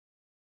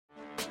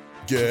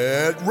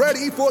Get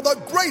ready for the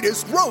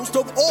greatest roast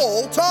of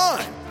all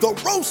time, the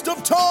Roast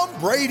of Tom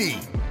Brady,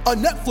 a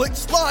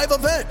Netflix live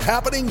event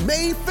happening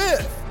May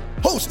 5th.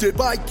 Hosted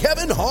by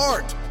Kevin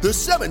Hart, the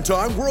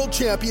 7-time world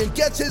champion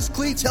gets his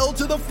cleats held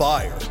to the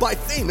fire by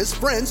famous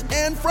friends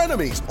and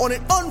frenemies on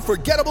an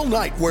unforgettable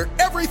night where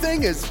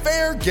everything is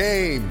fair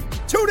game.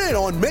 Tune in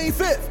on May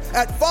 5th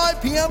at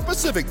 5 p.m.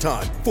 Pacific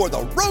time for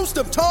the Roast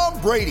of Tom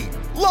Brady,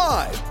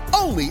 live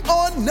only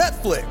on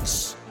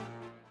Netflix.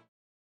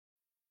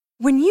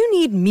 When you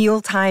need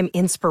mealtime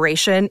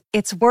inspiration,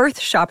 it's worth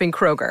shopping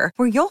Kroger,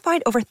 where you'll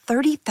find over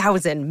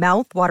 30,000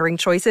 mouth-watering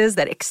choices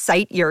that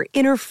excite your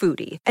inner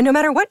foodie. And no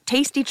matter what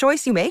tasty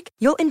choice you make,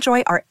 you'll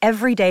enjoy our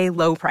everyday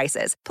low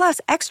prices, plus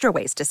extra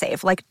ways to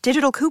save, like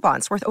digital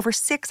coupons worth over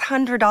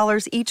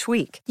 $600 each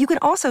week. You can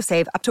also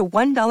save up to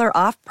 $1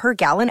 off per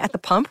gallon at the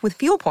pump with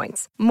fuel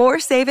points. More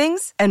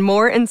savings and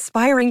more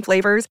inspiring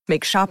flavors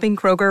make shopping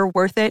Kroger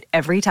worth it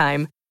every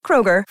time.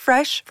 Kroger,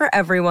 fresh for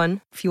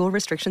everyone. Fuel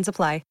restrictions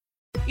apply.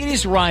 It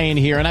is Ryan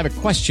here, and I have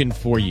a question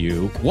for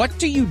you. What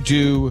do you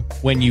do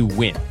when you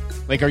win?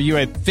 Like, are you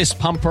a fist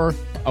pumper,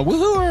 a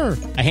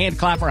woohooer, a hand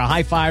clapper, a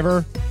high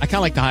fiver? I kind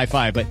of like the high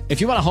five, but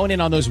if you want to hone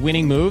in on those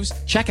winning moves,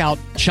 check out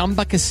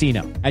Chumba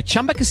Casino. At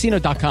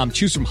ChumbaCasino.com,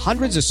 choose from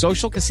hundreds of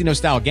social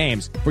casino-style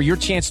games for your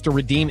chance to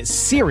redeem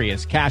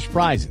serious cash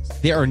prizes.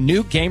 There are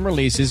new game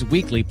releases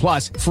weekly,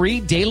 plus free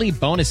daily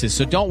bonuses,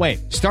 so don't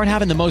wait. Start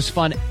having the most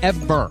fun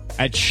ever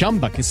at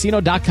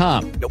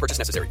ChumbaCasino.com. No purchase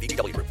necessary.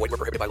 VGW Group. Void where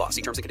prohibited by law.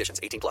 See terms and conditions.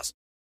 18+.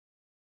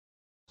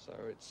 So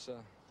it's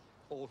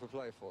all for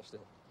play for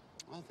still.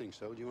 I think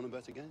so. Do you want to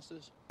bet against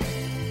us?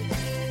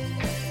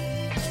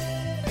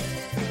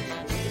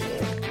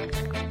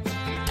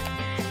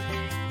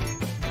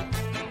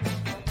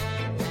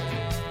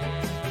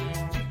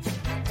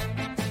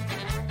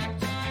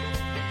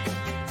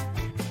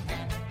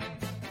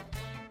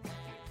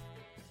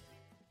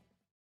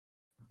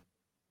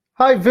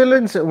 Hi,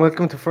 villains, and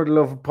welcome to For the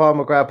Love of Paul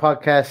McGrath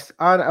podcast,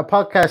 on a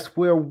podcast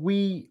where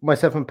we,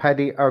 myself and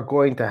Paddy, are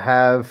going to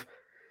have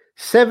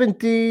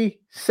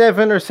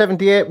 77 or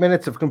 78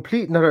 minutes of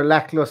complete and utter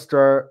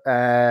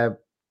lackluster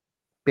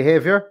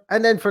behavior.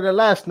 And then for the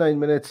last 9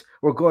 minutes,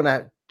 we're going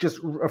to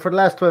for the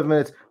last 12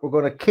 minutes, we're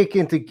going to kick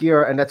into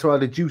gear, and that's where all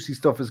the juicy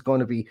stuff is going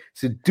to be.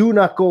 So do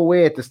not go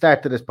away at the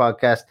start of this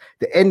podcast.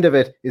 The end of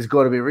it is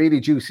going to be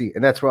really juicy,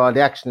 and that's where all the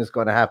action is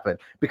going to happen.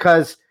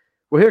 Because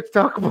we're here to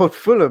talk about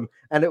Fulham,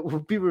 and it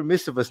would be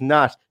remiss of us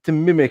not to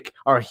mimic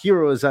our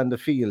heroes on the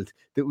field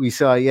that we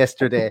saw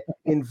yesterday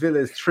in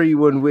Villa's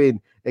 3-1 win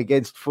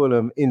against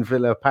Fulham in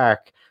Villa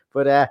Park.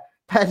 But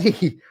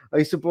Paddy,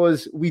 I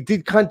suppose we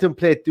did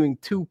contemplate doing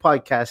two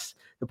podcasts,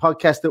 the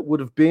podcast that would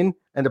have been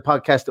and the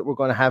podcast that we're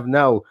going to have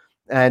now,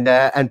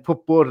 and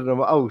put both of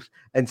them out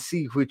and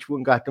see which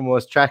one got the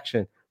most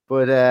traction.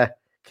 But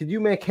can you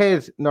make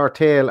head nor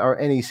tail or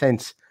any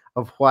sense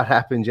of what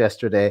happened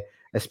yesterday,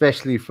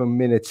 especially from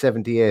minute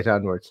 78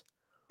 onwards?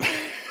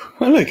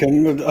 Well, I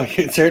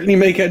can certainly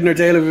make head nor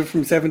tail of it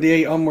from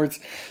 78 onwards.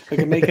 I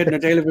can make head nor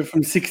tail of it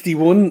from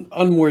 61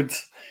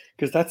 onwards,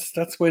 because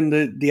that's when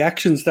the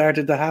action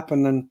started to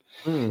happen,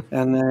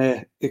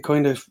 and it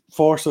kind of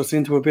forced us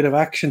into a bit of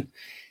action.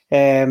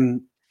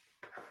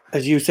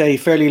 As you say,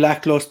 fairly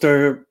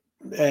lackluster.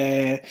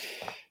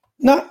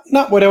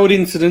 Not without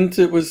incident.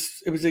 It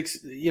was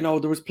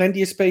there was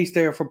plenty of space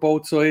there for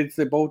both sides.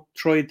 They both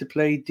tried to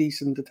play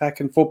decent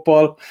attacking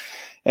football.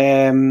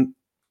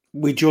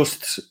 We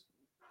just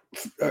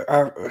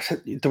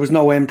there was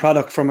no end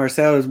product from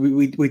ourselves.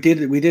 We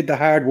did the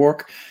hard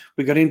work.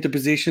 We got into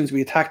positions.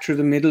 We attacked through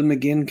the middle.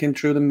 McGinn came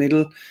through the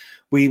middle.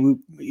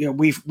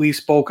 We've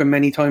spoken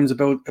many times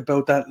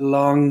about that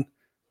long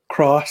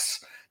cross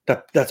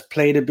that's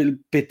played a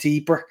bit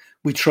deeper.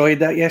 We tried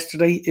that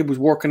yesterday. It was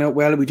working out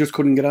well. We just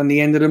couldn't get on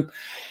the end of them.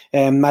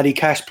 Matty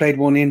Cash played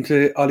one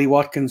into Ollie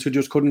Watkins, who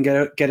just couldn't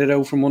get it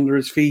out from under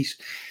his feet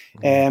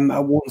at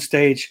one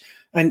stage.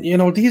 And,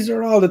 these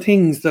are all the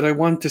things that I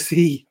want to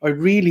see. I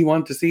really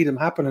want to see them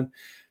happening,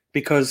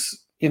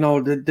 because,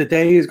 the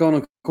day is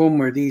going to come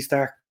where these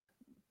start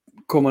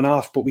coming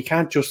off, but we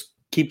can't just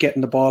keep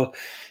getting the ball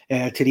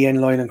to the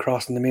end line and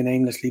crossing them in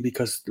aimlessly,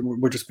 because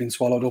we're just being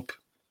swallowed up.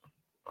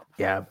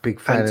 Yeah, big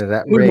fan of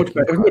that. It was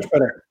much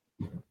better.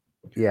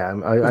 Yeah,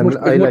 it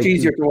was much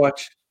easier to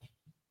watch.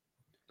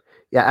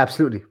 Yeah,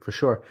 absolutely, for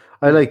sure.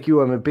 I like you.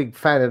 I'm a big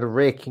fan of the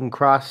raking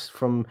cross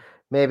from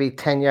maybe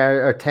 10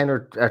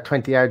 or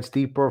 20 yards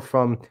deeper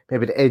from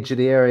maybe the edge of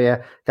the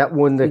area. That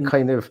one that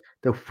kind of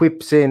the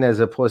whips in, as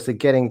opposed to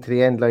getting to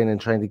the end line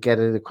and trying to get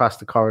it across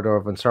the corridor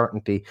of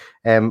uncertainty.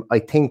 I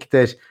think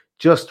that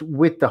just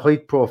with the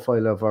height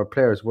profile of our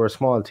players, we're a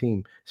small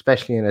team,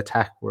 especially in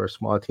attack. We're a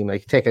small team.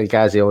 Like, take El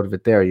Ghazi out of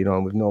it there,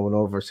 and with no one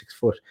over 6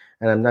 foot.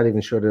 And I'm not even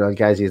sure that El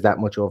Ghazi is that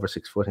much over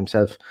 6 foot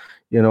himself.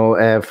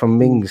 From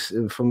Mings,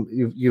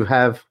 you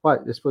have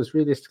what? I suppose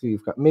realistically,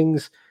 you've got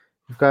Mings,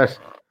 Konsa,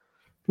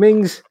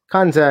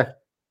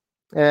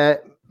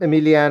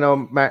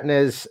 Emiliano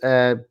Martinez,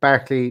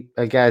 Barkley,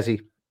 El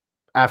Ghazi.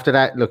 after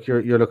that, look,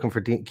 you're looking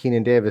for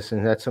Keenan Davis,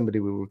 and that's somebody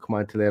we will come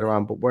on to later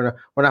on. But we're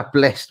not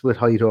blessed with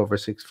height over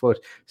 6 foot,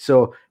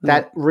 so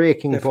that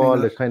raking ball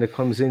that kind of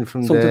comes in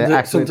from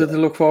something to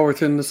look forward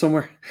to in the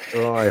summer.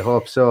 Oh, I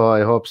hope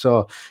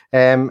so.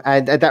 And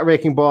that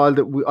raking ball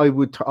that I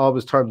would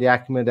always term the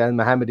Ahmed El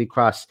Mohammadi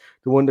cross,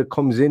 the one that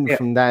comes in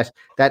from that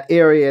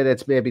area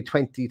that's maybe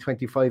 20,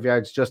 25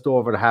 yards just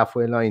over the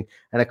halfway line,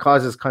 and it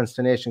causes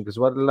consternation because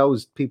what it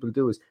allows people to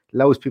do is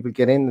allows people to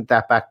get in at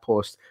that back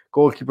post.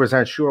 Goalkeepers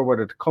aren't sure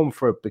whether to come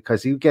for it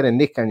because you get a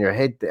nick on your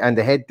head and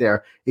the head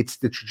there. It's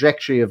the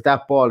trajectory of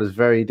that ball is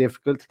very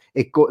difficult.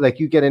 It go like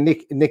you get a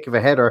nick of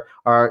a header,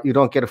 or you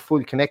don't get a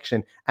full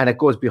connection, and it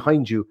goes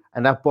behind you,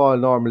 and that ball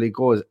normally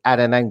goes at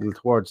an angle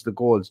towards the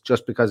goals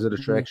just because of the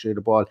trajectory of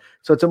the ball.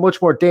 So it's a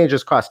much more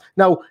dangerous cross.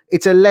 Now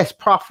it's a less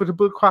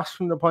profitable cross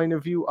from the point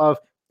of view of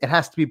it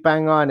has to be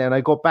bang on. And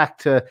I go back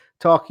to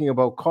talking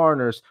about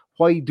corners.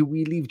 Why do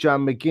we leave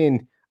John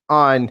McGinn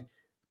on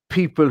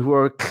people who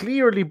are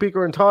clearly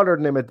bigger and taller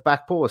than him at the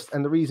back post?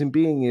 And the reason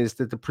being is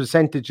that the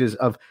percentages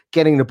of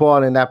getting the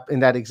ball in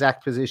that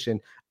exact position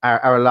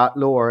are a lot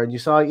lower. And you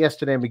saw it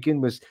yesterday,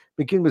 McGinn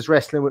was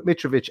wrestling with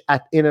Mitrovic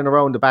in and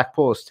around the back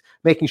post,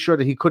 making sure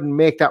that he couldn't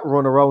make that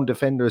run around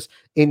defenders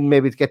in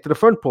maybe to get to the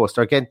front post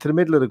or get to the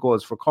middle of the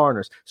goals for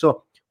corners.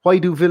 So why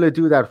do Villa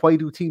do that? Why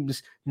do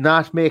teams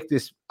not make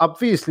this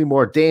obviously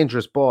more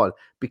dangerous ball?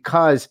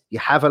 Because you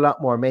have a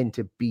lot more men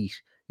to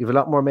beat. You have a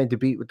lot more men to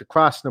beat with the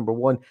cross, number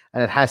one,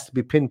 and it has to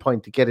be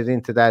pinpoint to get it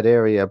into that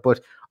area. But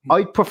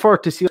I'd prefer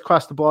to see us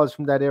cross the balls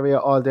from that area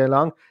all day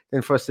long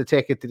than for us to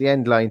take it to the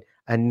end line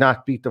and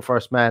not beat the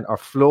first man or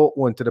float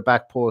one to the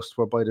back post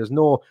whereby there's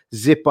no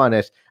zip on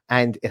it,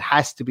 and it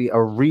has to be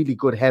a really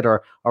good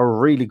header or a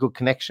really good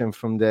connection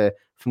from the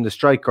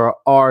striker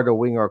or the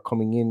winger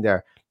coming in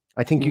there.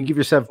 I think you give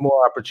yourself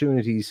more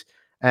opportunities.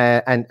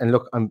 And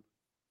look,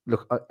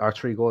 our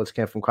 3 goals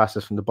came from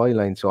crosses from the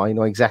byline, so I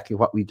know exactly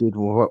what we did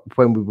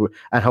when we were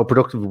and how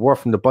productive we were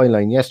from the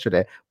byline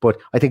yesterday. But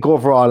I think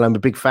overall, I'm a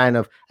big fan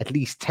of at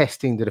least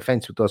testing the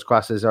defence with those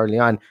crosses early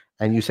on.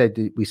 And you said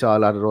we saw a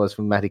lot of those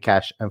from Matty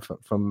Cash and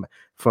from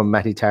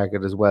Matty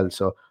Targett as well.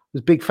 So I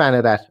was a big fan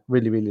of that.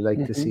 Really, really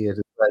like to see it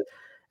as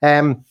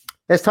well.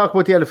 Let's talk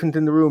about the elephant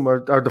in the room,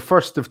 or the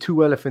first of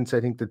 2 elephants,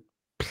 I think, that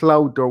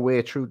plowed their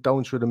way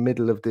down through the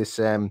middle of this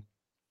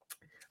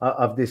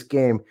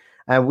game.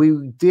 And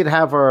we did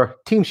have our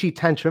team sheet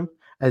tantrum,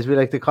 as we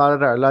like to call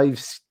it, our live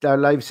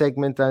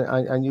segment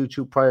on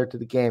YouTube prior to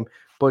the game.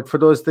 But for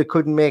those that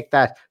couldn't make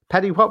that,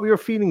 Paddy, what were your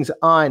feelings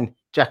on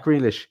Jack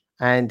Grealish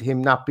and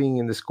him not being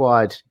in the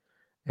squad,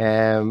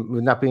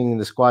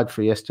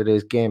 for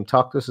yesterday's game?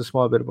 Talk to us a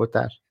small bit about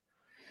that.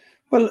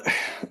 Well,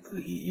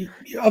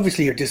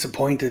 obviously you're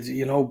disappointed,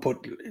 but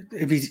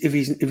if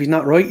he's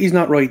not right, he's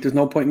not right. There's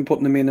no point in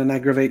putting him in and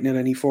aggravating it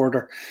any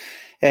further.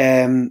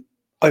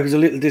 I was a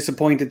little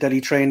disappointed that he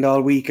trained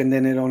all week and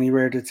then it only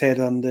reared its head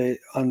on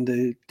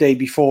the day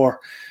before,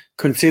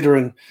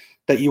 considering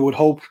that you would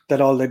hope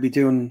that all they'd be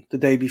doing the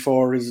day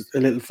before is a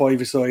little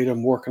 5-a-side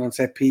and working on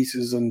set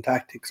pieces and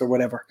tactics or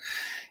whatever.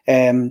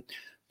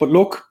 But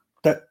look,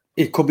 that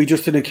it could be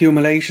just an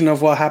accumulation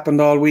of what happened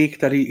all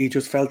week, that he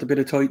just felt a bit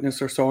of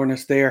tightness or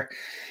soreness there.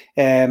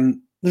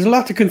 There's a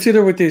lot to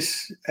consider with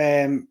this.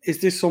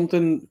 Is this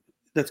something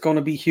that's going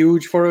to be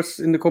huge for us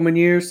in the coming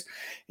years?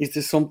 Is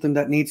this something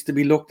that needs to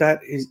be looked at?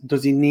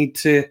 Does he need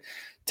to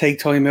take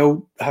time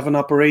out, have an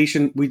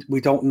operation? We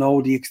don't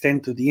know the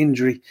extent of the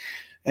injury.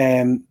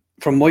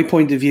 From my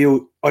point of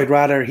view, I'd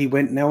rather he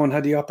went now and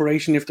had the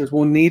operation if there's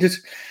one needed,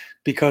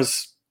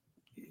 because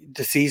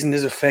the season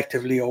is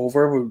effectively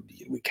over.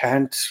 We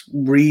can't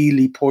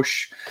really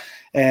push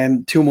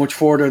too much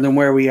further than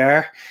where we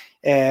are.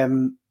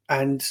 And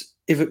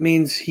if it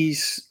means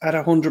he's at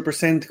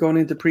 100% going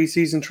into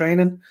pre-season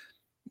training,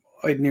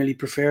 I'd nearly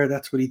prefer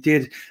that's what he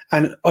did.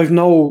 And I've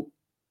no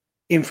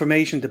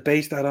information to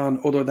base that on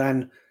other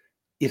than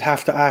you'd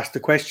have to ask the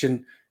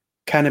question,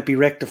 can it be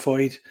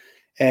rectified?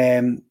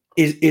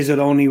 Is it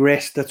only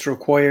rest that's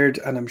required?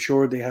 And I'm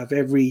sure they have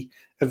every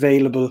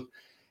available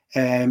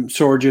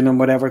surgeon and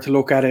whatever to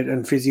look at it,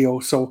 and physio.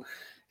 So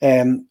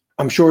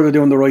I'm sure they're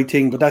doing the right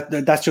thing, but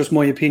that's just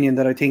my opinion,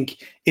 that I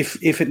think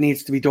if it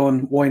needs to be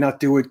done, why not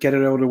do it, get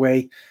it out of the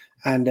way,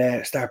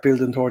 and start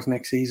building towards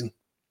next season.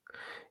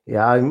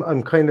 Yeah,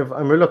 I'm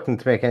reluctant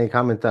to make any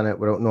comment on it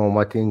without knowing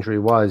what the injury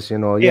was.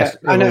 Yeah, yes,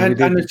 and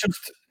it's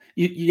just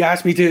you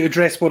asked me to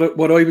address what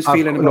I was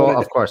feeling about it.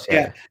 Of course,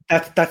 yeah.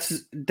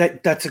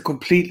 That's a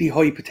completely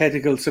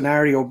hypothetical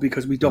scenario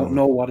because we don't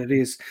know what it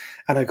is,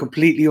 and I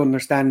completely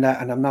understand that.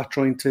 And I'm not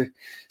trying to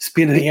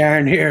spin a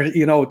yarn here.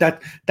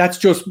 That's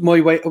just my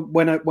way.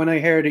 When I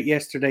heard it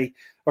yesterday,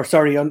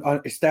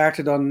 it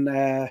started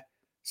on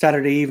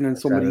Saturday evening.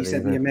 Somebody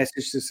sent me a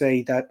message to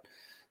say that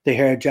they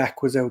heard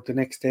Jack was out the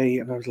next day,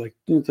 and I was like,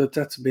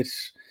 that's a bit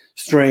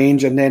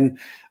strange. And then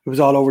it was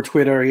all over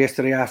Twitter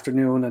yesterday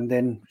afternoon, and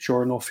then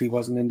sure enough, he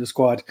wasn't in the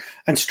squad,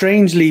 and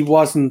strangely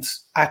wasn't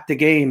at the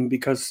game,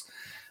 because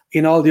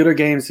in all the other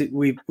games that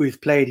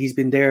we've played, he's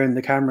been there and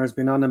the camera has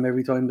been on him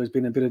every time there's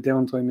been a bit of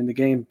downtime in the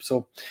game.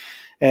 So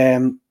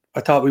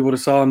I thought we would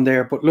have saw him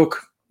there. But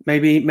look,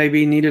 maybe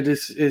he needed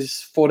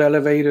his foot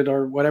elevated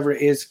or whatever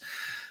it is.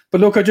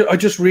 But look, I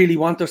just really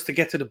want us to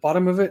get to the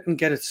bottom of it and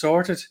get it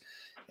sorted.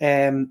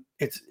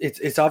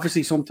 It's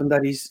obviously something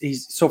that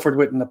he's suffered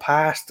with in the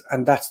past,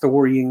 and that's the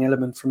worrying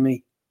element for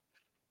me.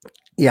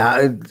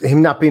 Yeah,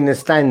 him not being in the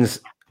stands.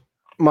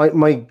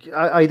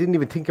 I didn't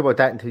even think about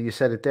that until you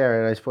said it there,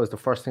 and I suppose the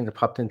first thing that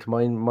popped into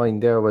my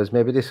mind there was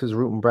maybe this was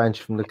root and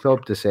branch from the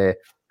club to say,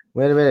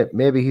 wait a minute,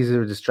 maybe he's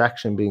a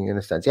distraction being in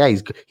the stands. Yeah,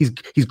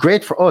 he's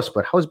great for us,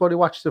 but how's Buddy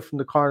watched it from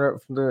the corner,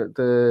 from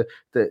the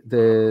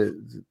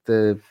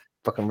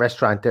fucking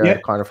restaurant there, the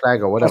corner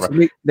flag or whatever?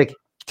 Like,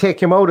 take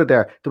him out of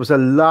there. There was a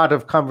lot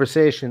of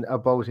conversation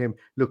about him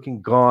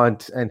looking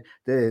gaunt and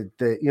the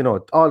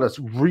all those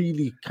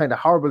really kind of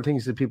horrible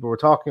things that people were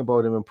talking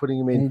about him and putting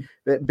him in.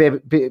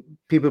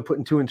 People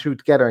putting 2 and 2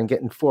 together and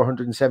getting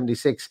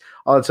 476.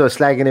 Also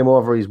slagging him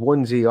over his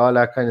onesie, all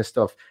that kind of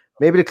stuff.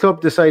 Maybe the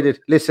club decided,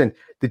 listen,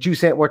 the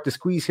juice ain't worth the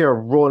squeeze here,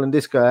 rolling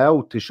this guy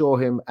out to show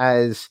him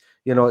as,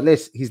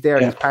 he's there,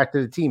 he's part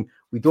of the team.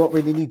 We don't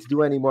really need to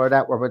do any more of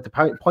that. We're at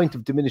the point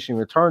of diminishing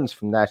returns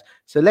from that.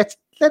 So let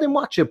him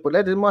watch it, but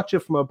let him watch it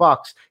from a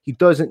box. He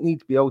doesn't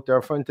need to be out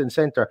there front and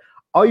center.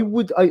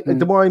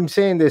 The more I'm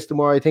saying this, the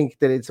more I think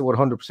that it's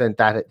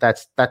 100%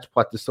 that's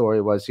what the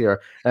story was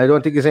here. And I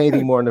don't think it's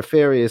anything more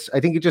nefarious. I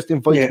think it just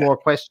invites more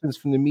questions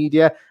from the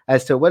media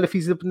as to, well, if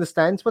he's up in the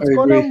stands, what's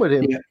going on with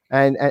him? Yeah.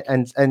 And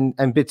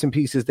bits and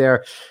pieces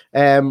there.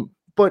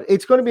 But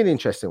it's going to be an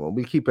interesting one.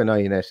 We'll keep an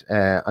eye on it,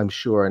 I'm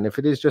sure. And if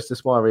it is just a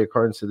small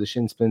reoccurrence of the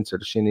shin splints or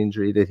the shin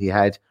injury that he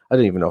had, I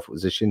don't even know if it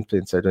was a shin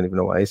splint, so I don't even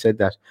know why I said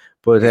that.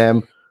 But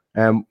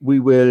we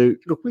will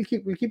look. We'll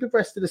keep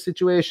abreast of the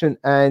situation,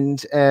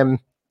 and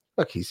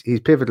look, he's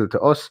pivotal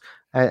to us.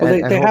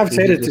 They have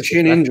said it's a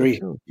shin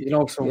injury,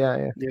 So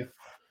yeah.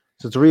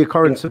 So it's a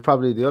reoccurrence of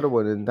probably the other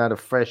one, and not a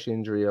fresh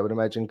injury, I would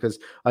imagine, because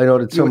I know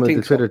that some of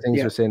the Twitter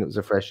things were saying it was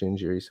a fresh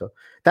injury. So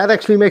that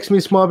actually makes me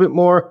a small bit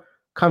more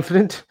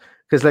confident.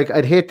 Because,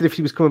 I'd hate that if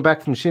he was coming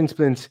back from shin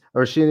splints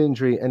or shin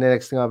injury and the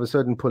next thing all of a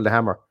sudden pulled the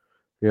hammer.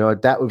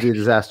 That would be a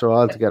disaster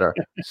altogether.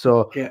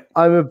 So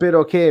I'm a bit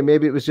okay.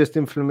 Maybe it was just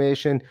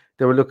inflammation.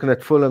 They were looking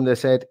at Fulham. They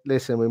said,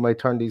 listen, we might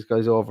turn these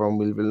guys over and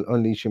we'll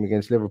unleash him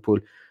against Liverpool.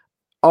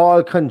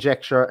 All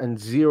conjecture and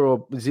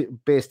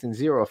based in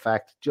zero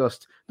fact,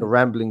 just the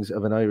ramblings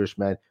of an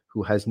Irishman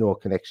who has no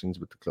connections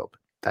with the club.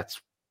 That's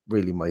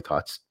really my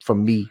thoughts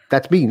from me.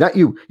 That's me, not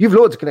you. You've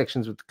loads of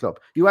connections with the club.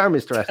 You are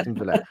Mr. Aston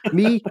Villa.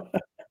 Me...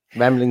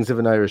 ramblings of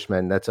an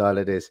Irishman, that's all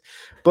it is.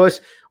 But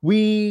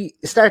we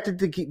started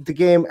the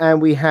game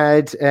and we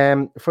had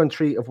front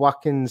three of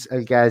Watkins,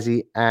 El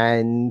Ghazi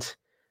and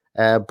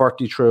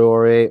Bertie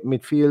Traore.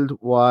 Midfield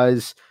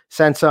was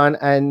Sanson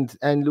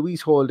and Luis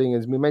Holding,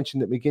 as we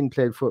mentioned that McGinn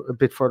played for a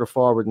bit further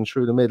forward and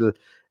through the middle.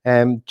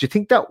 Do you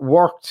think that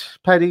worked,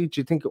 Paddy? Do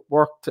you think it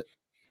worked?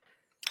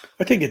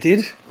 I think it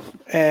did.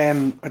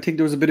 I think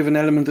there was a bit of an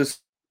element of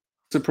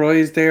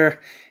surprise there.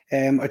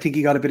 I think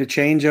he got a bit of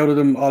change out of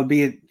them,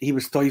 albeit he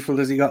was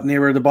stifled as he got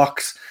nearer the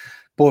box.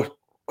 But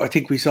I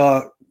think we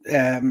saw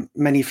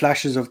many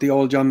flashes of the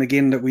old John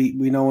McGinn that we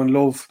know and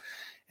love.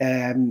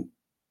 Running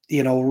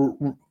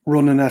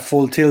at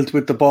full tilt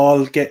with the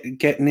ball,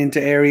 getting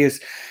into areas.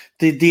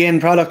 The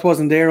end product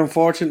wasn't there,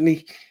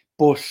 unfortunately.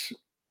 But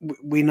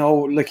we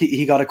know,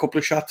 he got a couple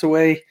of shots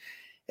away.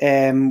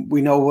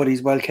 We know what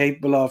he's well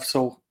capable of.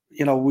 So,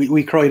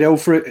 we cried out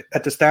for it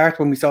at the start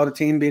when we saw the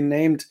team being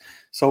named.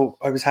 So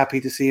I was happy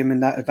to see him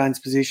in that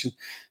advanced position,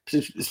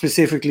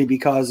 specifically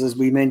because, as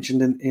we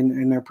mentioned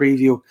in our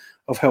preview,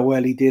 of how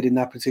well he did in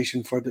that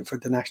position for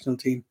the national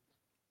team.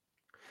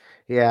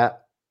 Yeah,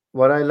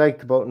 what I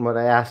liked about and what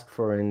I asked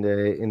for in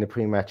the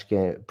pre-match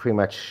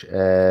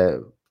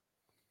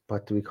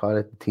what do we call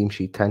it? The team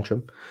sheet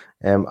tantrum.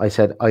 I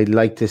said I'd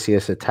like to see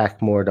us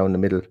attack more down the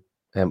middle.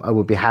 I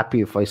would be happy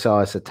if I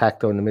saw us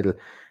attack down the middle,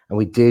 and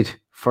we did.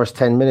 First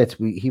 10 minutes,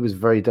 he was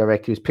very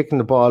direct. He was picking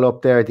the ball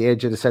up there at the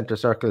edge of the centre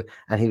circle,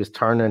 and he was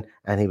turning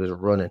and he was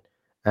running.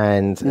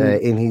 And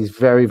in his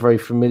very, very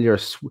familiar,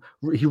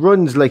 he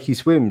runs like he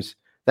swims.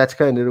 That's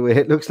kind of the way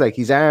it looks like.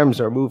 His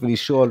arms are moving, his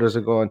shoulders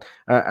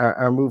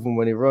are moving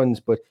when he runs.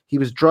 But he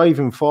was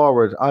driving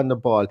forward on the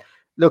ball.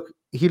 Look,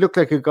 he looked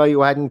like a guy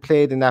who hadn't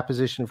played in that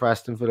position for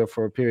Aston Villa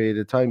for a period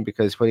of time,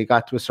 because when he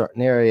got to a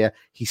certain area,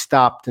 he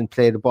stopped and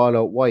played the ball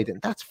out wide,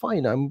 and that's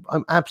fine. I'm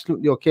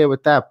absolutely okay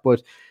with that,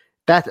 but.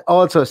 That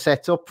also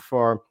sets up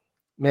for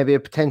maybe a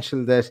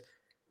potential that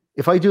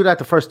if I do that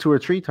the first 2 or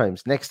 3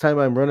 times, next time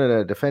I'm running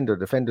a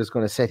defender's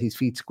going to set his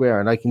feet square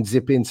and I can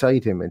zip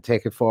inside him and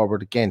take it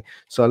forward again.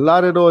 So a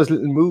lot of those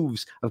little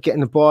moves of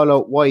getting the ball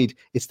out wide,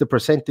 it's the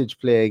percentage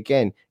play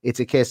again. It's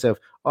a case of,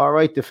 all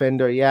right,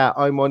 defender, yeah,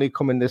 I'm only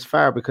coming this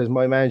far because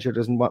my manager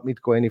doesn't want me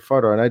to go any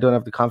further and I don't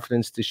have the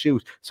confidence to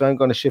shoot. So I'm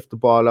going to shift the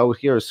ball out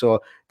here.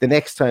 So the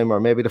next time,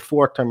 or maybe the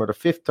 4th time or the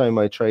 5th time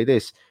I try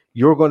this,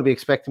 you're going to be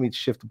expecting me to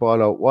shift the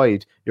ball out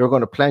wide. You're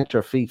going to plant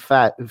your feet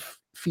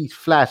feet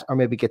flat or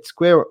maybe get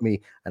square with me,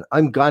 and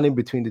I'm gone in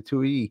between the two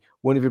of you.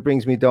 One of you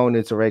brings me down,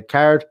 it's a red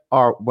card,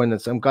 or when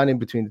I'm gone in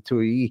between the two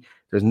of you,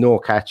 there's no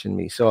catching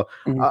me. So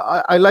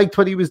I liked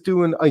what he was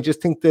doing. I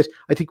just think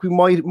we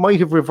might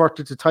have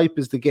reverted to type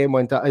as the game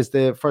went on, as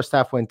the first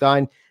half went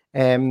on.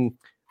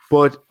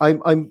 But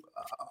I'm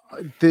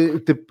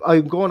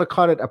going to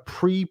call it a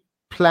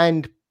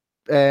pre-planned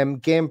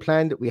game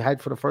plan that we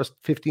had for the first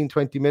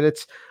 15-20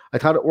 minutes. I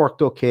thought it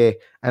worked okay,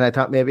 and I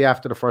thought maybe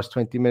after the first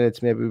 20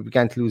 minutes, maybe we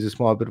began to lose a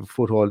small bit of a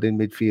foothold in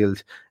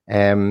midfield,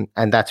 and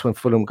that's when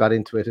Fulham got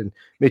into it, and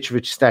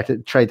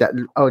Mitrovic tried that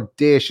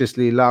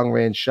audaciously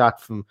long-range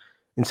shot from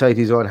inside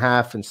his own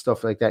half and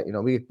stuff like that. You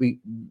know,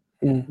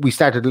 we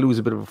started to lose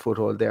a bit of a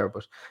foothold there,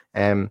 but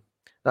I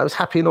was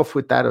happy enough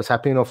with that. I was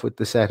happy enough with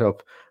the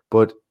setup,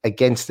 but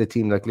against a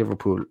team like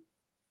Liverpool,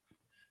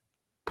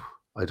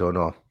 I don't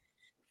know.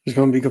 It's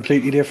going to be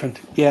completely different.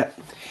 Yeah.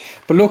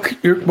 But look,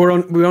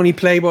 we only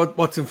play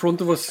what's in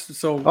front of us.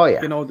 So,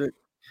 you know,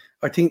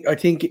 I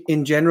think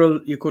in general,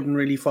 you couldn't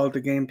really fault the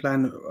game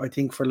plan. I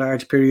think for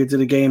large periods of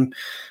the game,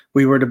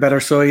 we were the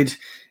better side.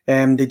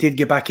 They did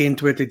get back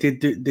into it. They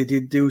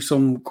did do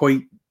some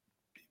quite,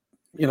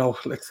 you know,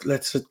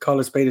 let's call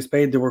a spade a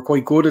spade. They were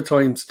quite good at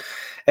times.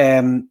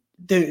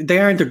 They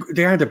aren't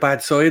a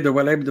bad side. They're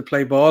well able to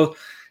play ball.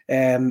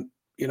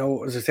 You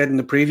know, as I said in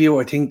the preview,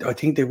 I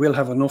think they will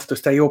have enough to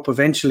stay up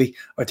eventually.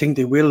 I think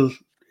they will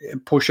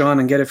push on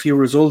and get a few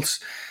results,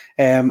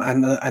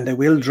 and they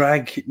will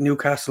drag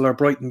Newcastle or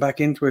Brighton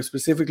back into it,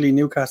 specifically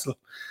Newcastle.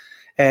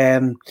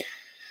 They'll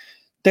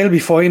be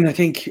fine.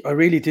 I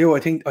really do. I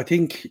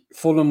think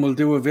Fulham will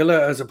do a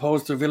Villa as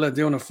opposed to Villa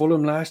doing a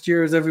Fulham last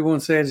year, as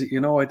everyone says. You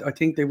know, I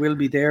think they will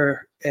be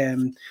there.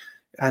 And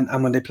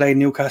when they play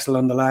Newcastle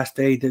on the last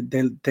day,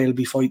 they'll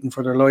be fighting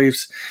for their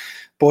lives.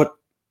 But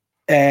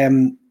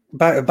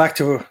back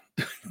to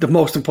the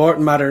most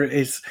important matter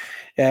is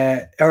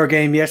our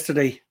game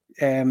yesterday.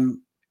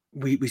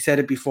 We said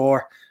it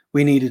before.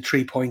 We needed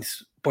 3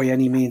 points by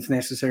any means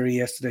necessary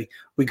yesterday.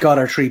 We got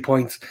our 3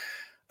 points,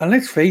 and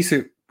let's face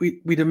it,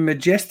 we had a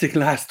majestic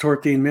last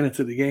 13 minutes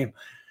of the game.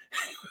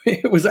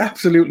 It was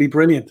absolutely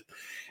brilliant.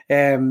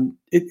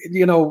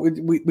 You know,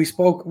 we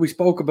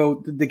spoke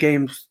about the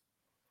games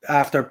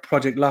after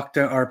Project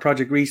Lockdown or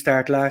Project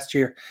Restart last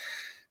year.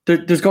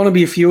 There's going to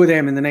be a few of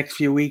them in the next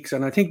few weeks,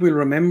 and I think we'll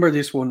remember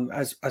this one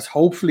as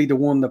hopefully the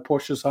one that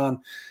pushes us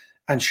on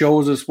and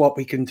shows us what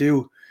we can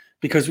do,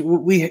 because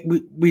we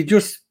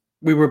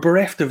were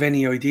bereft of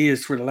any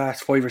ideas for the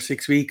last 5 or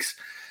 6 weeks,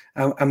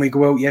 and we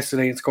go out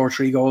yesterday and score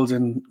 3 goals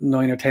in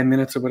 9 or 10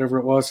 minutes or whatever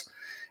it was,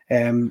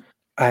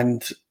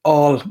 and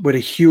all with a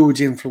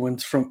huge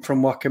influence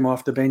from what came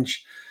off the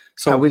bench.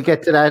 So we'll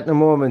get to that in a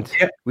moment.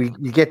 Yeah. We'll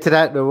get to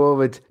that in a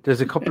moment.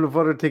 There's a couple of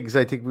other things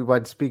I think we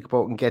want to speak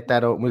about and get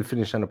that out, and we'll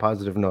finish on a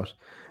positive note.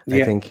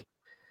 I think.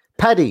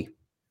 Paddy, do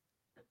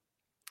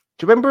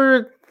you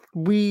remember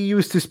we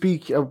used to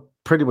speak,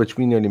 pretty much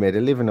we nearly made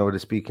a living out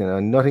of speaking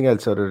on nothing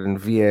else other than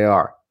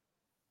VAR.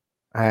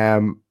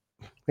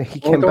 He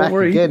came back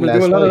again last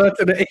night. We'll do a lot of that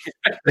today.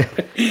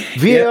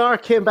 VAR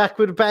came back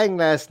with a bang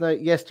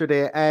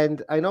yesterday,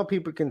 and I know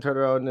people can turn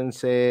around and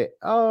say,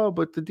 "Oh,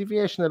 but the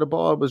deviation of the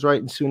ball was right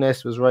and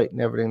Souness was right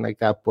and everything like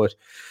that." But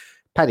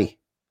Paddy,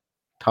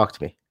 talk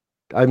to me.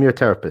 I'm your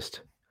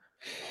therapist.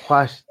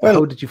 How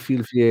did you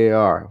feel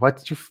VAR?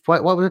 What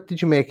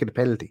did you make of the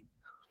penalty?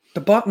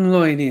 The bottom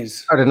line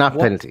is, or the not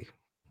penalty.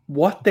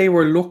 What they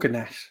were looking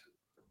at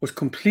was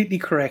completely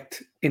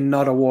correct in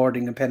not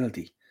awarding a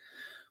penalty.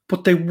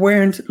 But they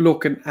weren't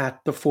looking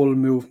at the full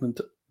movement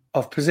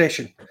of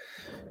possession.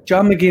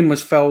 John McGinn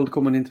was fouled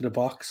coming into the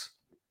box.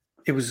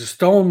 It was a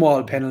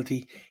stonewall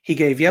penalty. He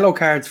gave yellow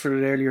cards for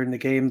it earlier in the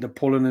game, the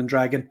pulling and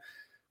dragging.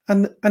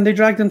 And they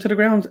dragged him to the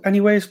ground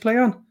anyways, play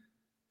on.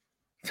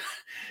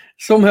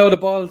 Somehow the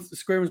ball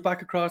squirms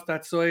back across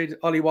that side.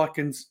 Ollie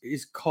Watkins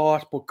is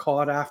caught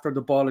after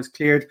the ball is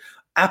cleared.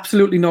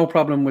 Absolutely no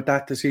problem with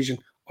that decision.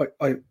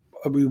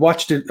 We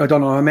watched it, I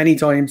don't know how many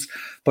times,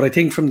 but I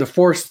think from the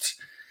first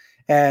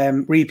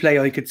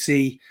replay I could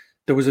see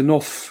there was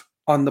enough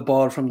on the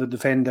ball from the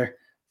defender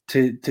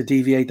to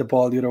deviate the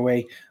ball the other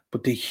way.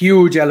 But the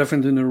huge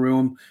elephant in the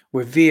room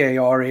with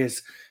VAR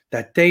is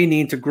that they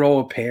need to grow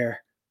a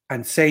pair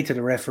and say to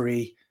the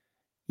referee,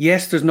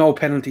 yes, there's no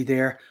penalty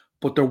there,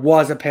 but there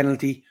was a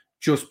penalty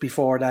just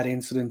before that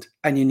incident,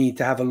 and you need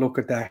to have a look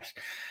at that.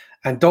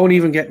 And don't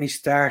even get me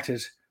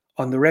started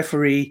on the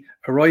referee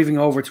arriving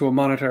over to a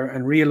monitor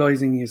and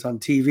realising he's on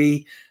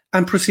TV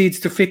and proceeds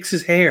to fix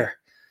his hair.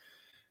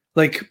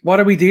 Like, what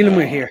are we dealing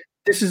with here?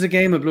 This is a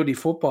game of bloody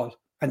football,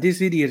 and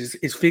this idiot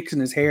is fixing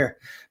his hair.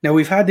 Now,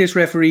 we've had this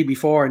referee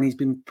before, and he's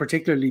been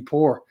particularly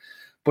poor,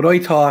 but I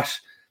thought,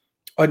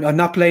 I'm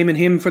not blaming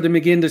him for the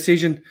McGinn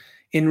decision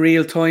in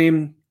real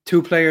time.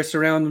 2 players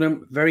surrounding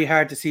him, very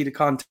hard to see the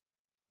contact.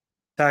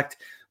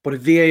 But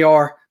if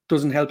VAR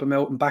doesn't help him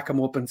out and back him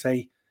up and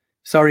say,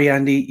 sorry,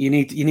 Andy, you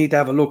need to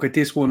have a look at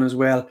this one as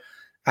well.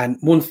 And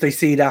once they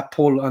see that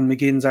pull on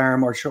McGinn's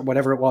arm or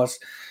whatever it was,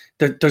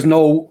 there's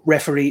no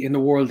referee in the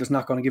world that's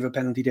not going to give a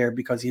penalty there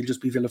because he'll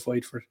just be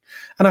vilified for it.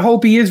 And I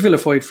hope he is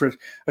vilified for it.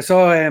 I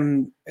saw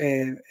an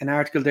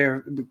article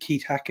there,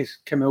 Keith Hackett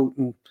came out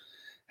and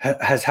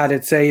has had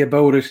it say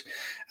about it.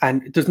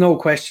 And there's no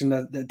question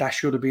that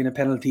should have been a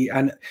penalty.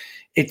 And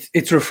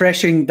it's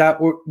refreshing that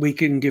we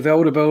can give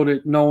out about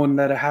it, knowing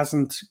that it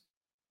hasn't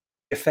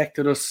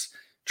affected us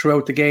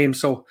throughout the game.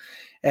 So,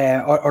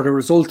 or the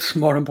results,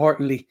 more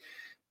importantly.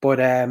 But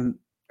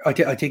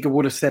I think it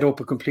would have set up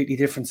a completely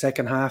different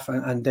second half,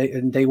 and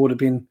they would have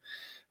been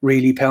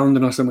really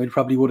pounding us, and we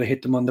probably would have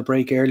hit them on the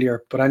break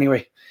earlier. But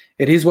anyway,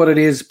 it is what it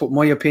is. But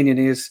my opinion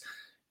is,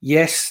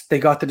 yes, they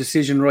got the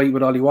decision right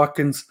with Ollie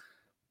Watkins,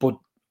 but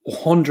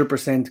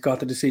 100% got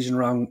the decision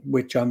wrong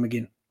with John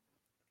McGinn.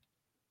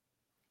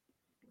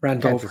 I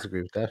can't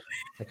disagree with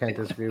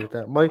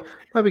that.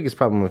 My biggest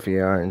problem with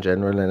VAR in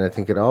general, and I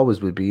think it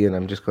always will be, and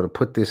I'm just going to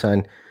put this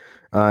on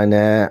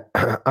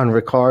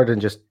record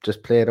and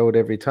just play it out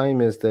every time,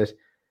 is that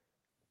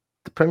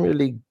the Premier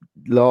League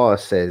law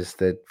says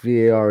that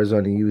VAR is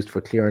only used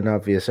for clear and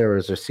obvious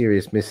errors or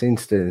serious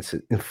misincidents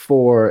in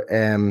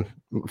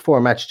four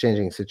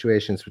match-changing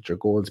situations, which are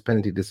goals,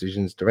 penalty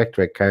decisions, direct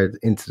red card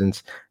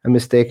incidents, and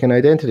mistaken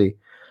identity.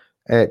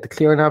 The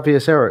clear and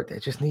obvious error, they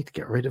just need to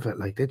get rid of it.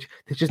 Like they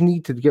just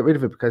need to get rid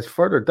of it, because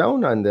further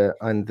down on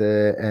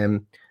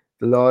the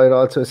law, it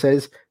also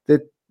says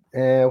that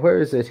where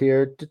is it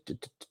here?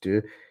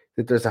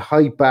 That there's a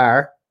high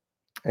bar,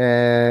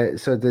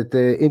 so that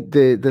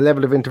the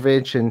level of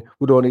intervention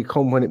would only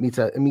come when it meets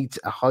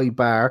a high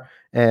bar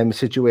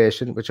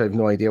situation, which I have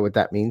no idea what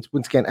that means.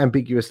 Once again,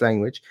 ambiguous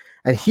language.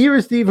 And here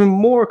is the even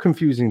more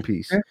confusing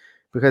piece,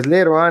 because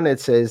later on it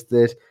says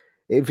that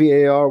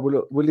VAR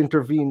will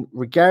intervene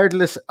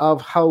regardless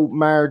of how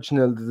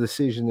marginal the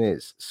decision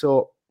is.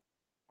 So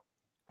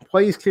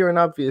why is clear and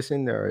obvious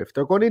in there? If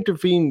they're going to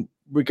intervene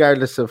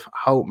regardless of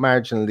how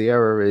marginal the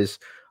error is,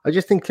 I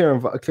just think clear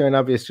and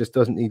obvious just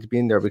doesn't need to be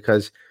in there,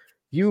 because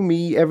you,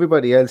 me,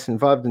 everybody else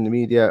involved in the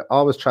media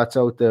always trots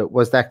out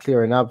was that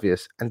clear and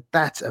obvious. And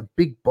that's a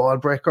big ball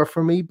breaker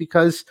for me,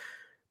 because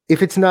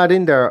if it's not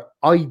in there,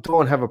 I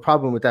don't have a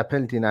problem with that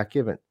penalty not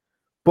given.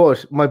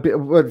 But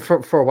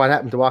for what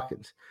happened to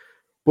Watkins.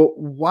 But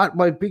what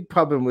my big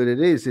problem with it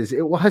is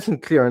it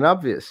wasn't clear and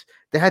obvious.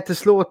 They had to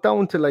slow it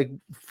down to like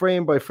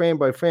frame by frame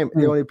by frame.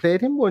 They only played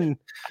him one.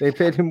 They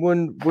played him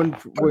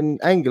one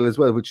angle as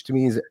well, which to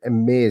me is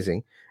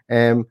amazing.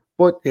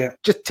 But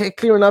just take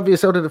clear and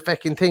obvious out of the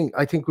fucking thing,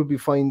 I think would be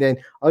fine then.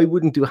 I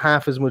wouldn't do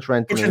half as much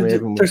ranting and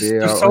raving.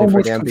 There's so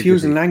much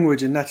confusing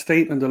language in that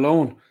statement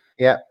alone.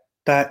 Yeah,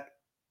 that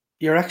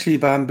you're actually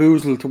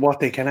bamboozled to what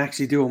they can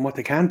actually do and what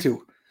they can't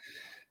do.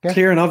 Yeah.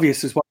 Clear and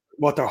obvious is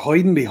what they're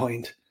hiding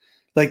behind.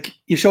 Like,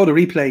 you show the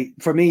replay,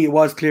 for me, it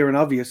was clear and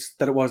obvious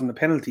that it wasn't a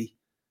penalty.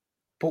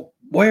 But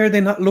why are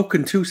they not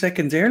looking 2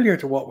 seconds earlier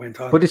to what went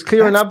on? But it's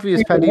clear and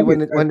obvious, Paddy,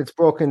 when it's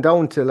broken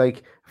down to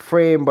like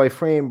frame by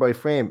frame by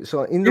frame.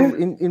 So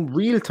in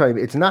real time,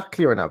 it's not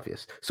clear and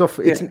obvious. So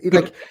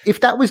if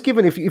that was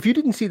given, if you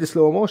didn't see the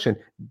slow motion,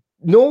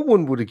 no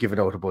one would have given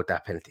out about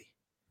that penalty.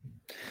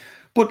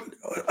 But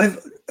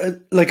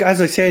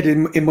as I said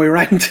in my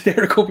rant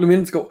there a couple of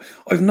minutes ago,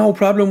 I've no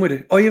problem with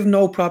it. I have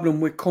no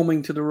problem with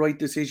coming to the right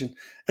decision,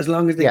 as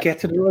long as they get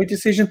to the right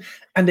decision,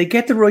 and they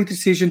get the right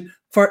decision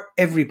for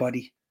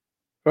everybody.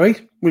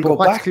 Right? We'll go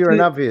back clear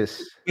and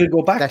obvious. We'll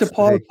go back to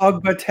Paul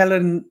Pogba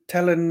telling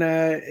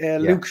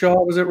Luke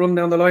Shaw, was it, run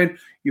down the line?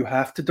 You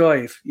have to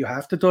dive. You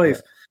have to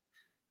dive.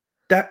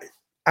 That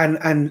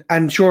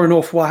and sure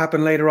enough, what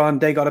happened later on?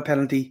 They got a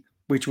penalty,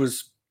 which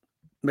was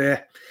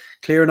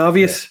clear and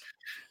obvious.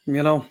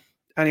 You know.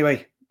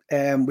 Anyway,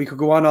 we could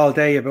go on all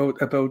day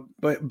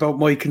about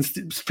my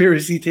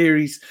conspiracy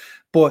theories,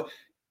 but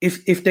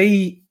if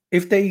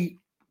they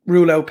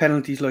rule out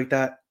penalties like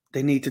that,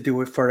 they need to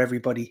do it for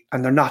everybody,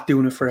 and they're not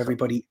doing it for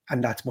everybody,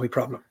 and that's my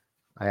problem.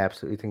 I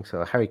absolutely think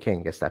so. Harry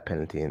Kane gets that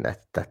penalty, and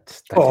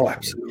that's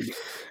absolutely.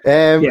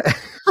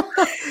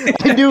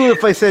 I knew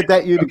if I said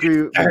that you'd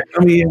agree with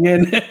me.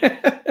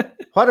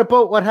 What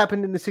about what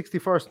happened in the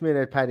 61st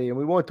minute, Paddy? And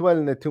we won't dwell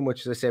on it too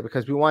much, as I say,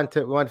 because we want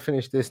to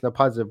finish this in a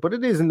positive. But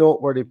it is a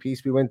noteworthy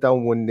piece. We went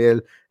down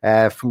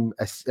 1-0 from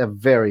a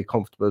very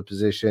comfortable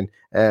position,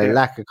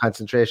 lack of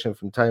concentration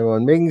from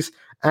Tyrone Mings,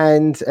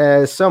 and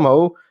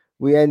somehow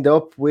we end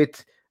up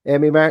with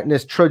Emi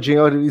Martinez trudging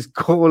out of his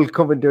goal,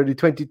 coming nearly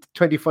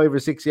 25 or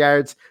 6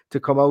 yards to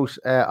come out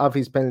of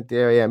his penalty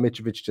area.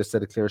 Mitrovic just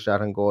had a clear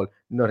shot on goal.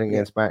 Nothing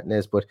against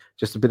Martinez, but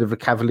just a bit of a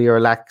cavalier,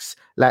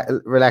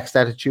 relaxed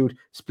attitude.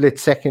 Split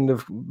second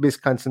of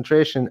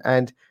misconcentration.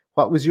 And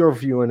what was your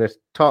view on it?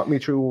 Talk me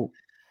through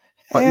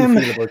what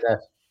you feel about that.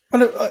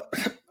 Well,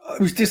 I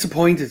was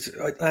disappointed.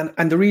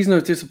 And the reason I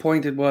was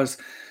disappointed was,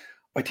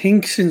 I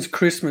think since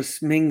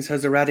Christmas, Mings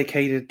has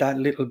eradicated that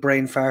little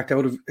brain fart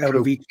out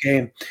of each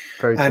game.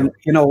 And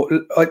you know,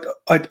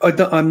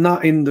 I'm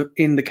not in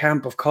the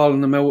camp of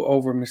calling them out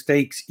over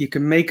mistakes. You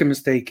can make a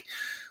mistake,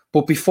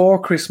 but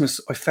before Christmas,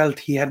 I felt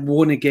he had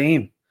won a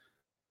game.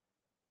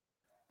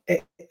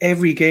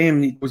 Every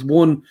game was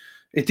won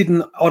It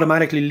didn't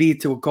automatically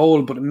lead to a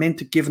goal, but it meant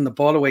to giving the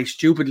ball away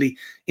stupidly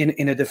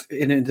in a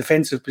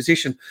defensive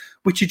position,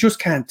 which you just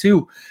can't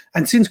do.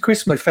 And since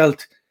Christmas, I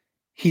felt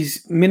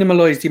he's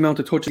minimalised the amount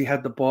of touches he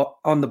had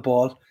on the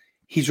ball.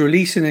 He's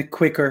releasing it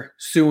quicker,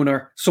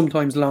 sooner,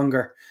 sometimes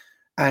longer.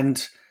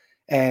 And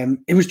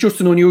it was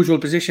just an unusual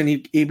position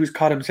he was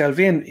caught himself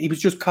in. He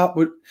was just caught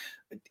with,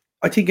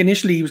 I think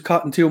initially he was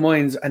caught in two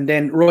minds, and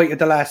then right at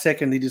the last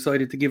second he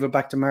decided to give it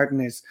back to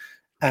Martinez.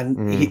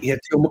 And he had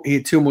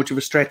too much of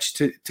a stretch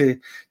to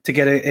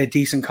get a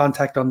decent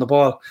contact on the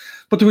ball.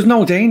 But there was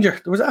no danger.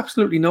 There was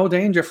absolutely no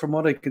danger from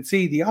what I could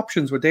see. The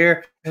options were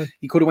there.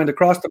 He could have went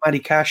across to Matty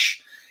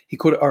Cash. He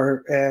could,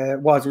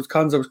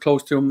 Konza was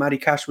close to him. Matty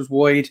Cash was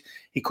wide.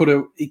 He could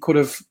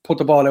have put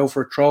the ball out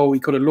for a throw. He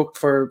could have looked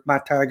for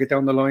Matt Targett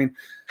down the line.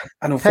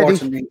 And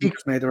unfortunately, he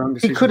just made the wrong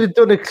decision. He could have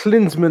done a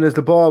Klinsmann as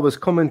the ball was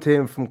coming to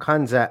him from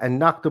Konza and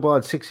knocked the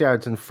ball 6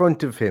 yards in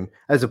front of him,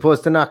 as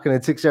opposed to knocking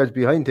it 6 yards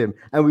behind him,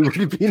 and we would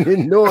have been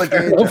in no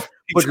danger.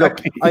 But look,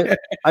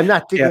 I'm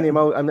not digging him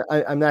out.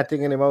 I'm not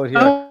digging him out here.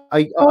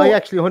 I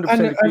actually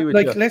 100% agree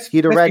with you.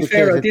 He'd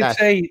eradicated I did that.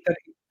 say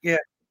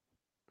that.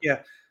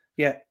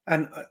 Yeah,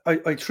 and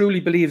I truly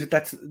believe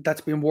that's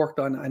been worked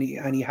on, and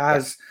he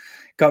has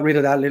got rid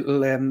of that little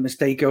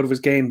mistake out of his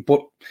game.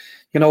 But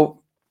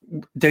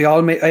they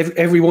all made,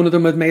 every one of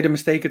them had made a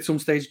mistake at some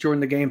stage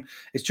during the game.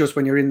 It's just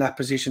when you're in that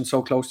position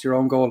so close to your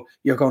own goal,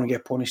 you're going to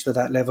get punished at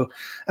that level.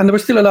 And there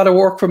was still a lot of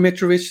work for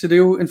Mitrovic to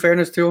do, in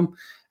fairness to him.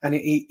 And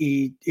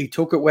he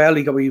took it well.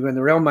 He went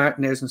around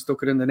Martinez and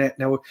stuck it in the net.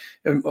 Now,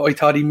 I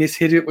thought he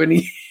mishit it when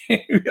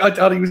I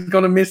thought he was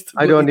going to miss.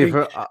 I don't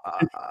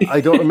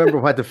remember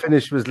what the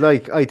finish was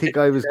like. I think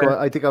I was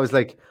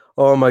like,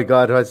 oh my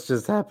God, what's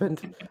just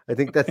happened? I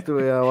think that's the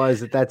way I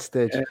was at that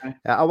stage. It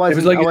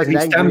was like he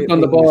stamped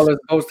on the ball as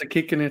opposed to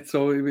kicking it,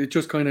 so it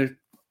just kind of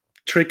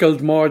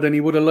trickled more than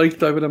he would have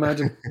liked, I would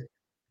imagine.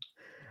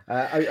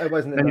 I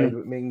wasn't annoyed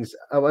with Mings.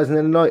 I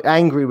wasn't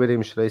angry with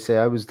him, should I say.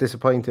 I was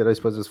disappointed. I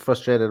suppose I was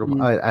frustrated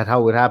at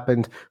how it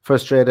happened,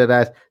 frustrated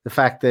at the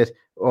fact that,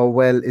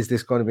 is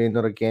this going to be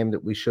another game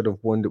that we should have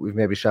won, that we've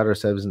maybe shot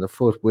ourselves in the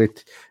foot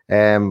with,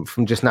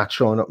 from just not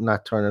showing up,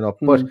 not turning up.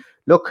 But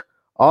look,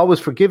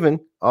 always forgiven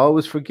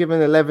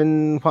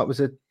 11,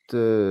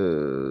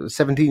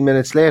 17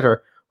 minutes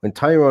later, when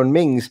Tyrone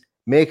Mings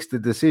makes the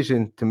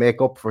decision to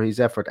make up for his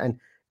effort. And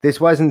this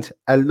wasn't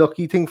a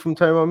lucky thing from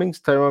Tyrone Mings.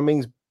 Tyrone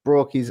Mings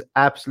broke his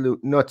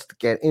absolute nuts to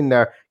get in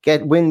there,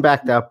 win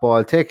back that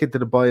ball, take it to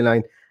the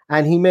byline,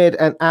 and he made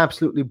an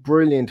absolutely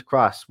brilliant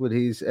cross with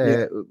his.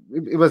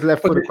 It was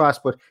left foot cross,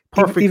 but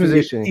perfect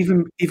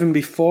position. Even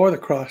before the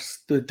cross,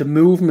 the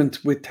movement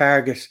with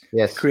Targett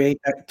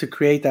to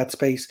create that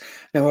space.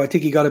 Now I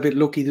think he got a bit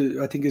lucky.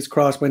 I think his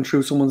cross went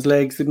through someone's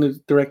legs, didn't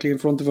it, directly in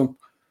front of him?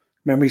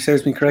 Memory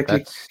serves me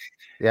correctly.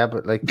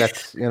 But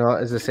that's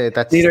as I say,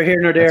 that's neither here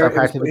nor there. That's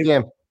part of the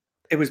game.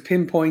 It was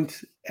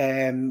pinpoint.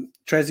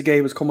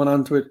 Trezeguet was coming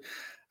onto it,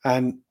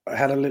 and I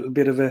had a little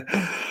bit of a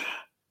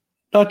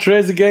not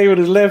Trezeguet with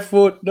his left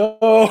foot, no.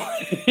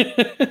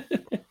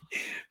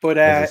 But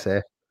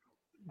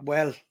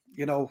well,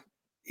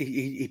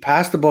 he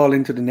passed the ball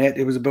into the net.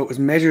 It was about as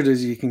measured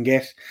as you can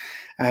get,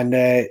 and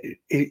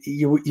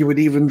you would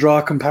even draw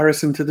a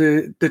comparison to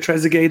the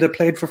Trezeguet that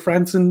played for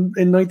France in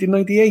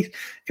 1998.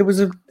 It was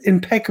an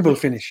impeccable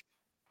finish.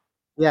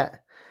 Yeah,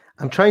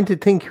 I'm trying to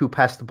think who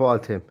passed the ball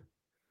to him.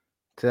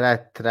 To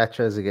that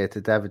Trezeguet,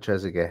 to David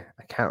Trezeguet.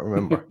 I can't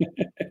remember.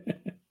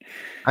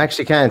 I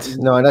actually can't.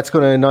 No, that's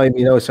going to annoy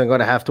me now, so I'm going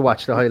to have to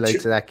watch the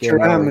highlights of that game.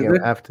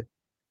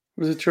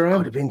 Was it Thuram?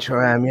 Could have been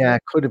Thuram, yeah.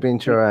 Could have been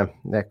Thuram.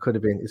 Yeah, could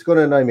have been. It's going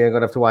to annoy me. I'm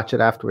going to have to watch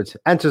it afterwards.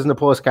 Answers in the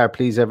postcard,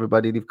 please,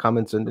 everybody. Leave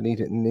comments underneath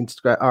it on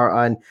Instagram or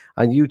on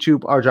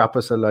YouTube, or drop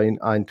us a line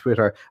on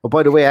Twitter. Oh,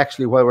 by the way,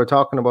 actually, while we're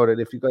talking about it,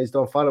 if you guys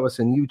don't follow us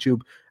on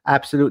YouTube,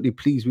 absolutely,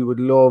 please, we would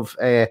love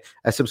a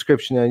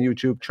subscription on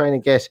YouTube.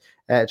 Trying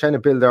to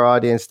build our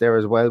audience there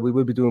as well. We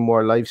will be doing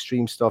more live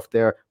stream stuff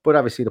there, but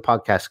obviously the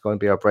podcast is going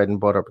to be our bread and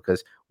butter,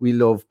 because we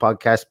love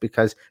podcasts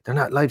because they're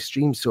not live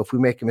streams. So if we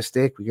make a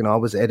mistake, we can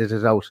always edit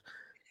it out.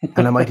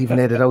 And I might even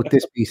edit out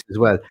this piece as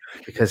well,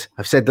 because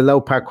I've said the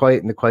loud part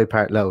quiet and the quiet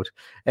part loud.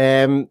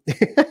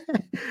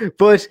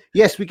 But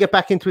yes, we get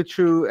back into it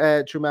through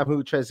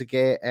Mahmoud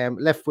Trezeguet.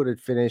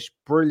 Left-footed finish,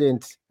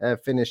 brilliant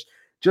finish.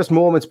 Just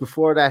moments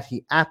before that,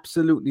 he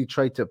absolutely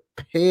tried to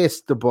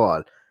paste the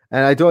ball.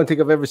 And I don't think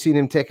I've ever seen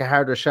him take a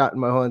harder shot in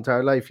my whole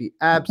entire life. He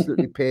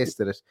absolutely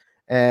pasted it.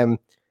 And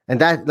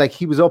that,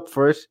 he was up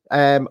for it.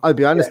 I'll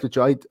be honest with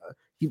you.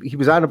 He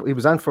was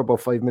on for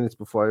about 5 minutes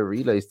before I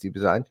realized he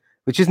was on,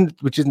 which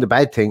isn't a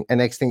bad thing. And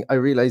next thing I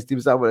realized he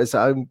was on when I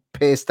saw him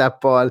paste that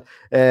ball,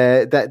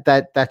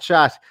 that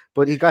shot.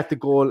 But he got the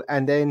goal,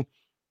 and then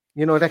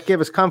that gave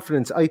us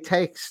confidence.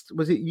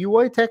 Was it you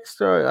I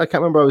text, or I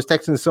can't remember. I was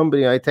texting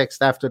somebody. I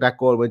texted after that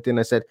goal went in.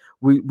 I said,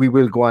 we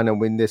will go on and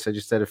win this. I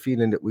just had a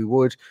feeling that we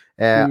would.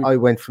 I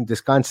went from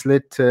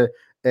disconsolate to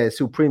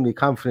supremely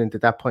confident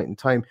at that point in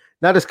time.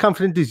 Not as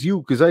confident as you,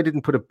 because I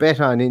didn't put a bet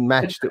on in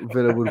match that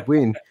Villa would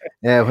win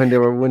when they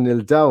were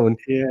 1-0 down.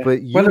 Yeah.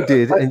 But you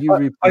did, and you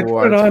reaped the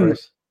rewards for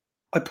it.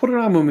 I put it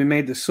on when we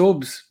made the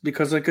subs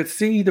because I could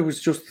see there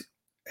was just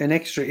an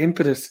extra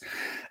impetus,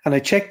 and I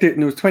checked it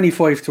and it was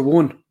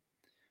 25-1.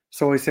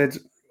 So I said,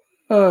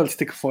 I'll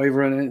stick a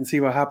fiver in it and see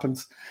what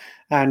happens.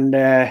 And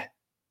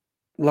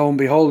lo and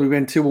behold, we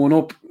went 2-1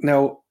 up.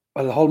 Now,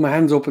 I'll hold my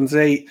hands up and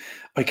say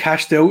I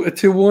cashed out at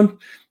 2-1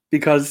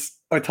 because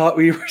I thought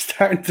we were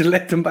starting to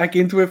let them back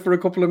into it for a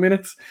couple of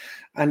minutes.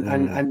 And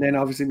then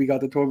obviously we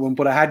got the third one.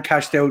 But I had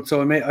cashed out,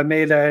 so I made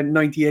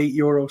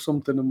 €98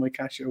 something on my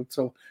cash out.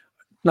 So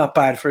not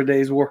bad for a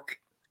day's work.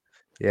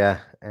 Yeah,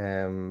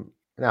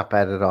 not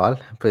bad at all.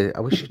 But I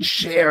wish you'd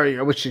share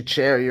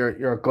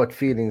your gut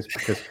feelings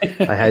because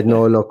I had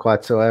no luck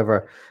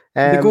whatsoever.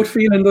 The gut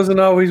feeling doesn't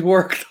always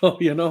work, though,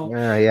 you know.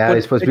 Yeah, I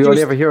suppose we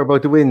only ever hear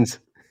about the wins.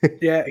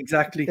 Yeah,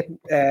 exactly.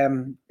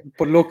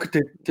 But look,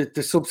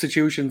 the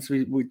substitutions,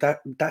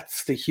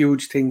 that's the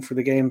huge thing for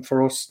the game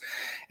for us.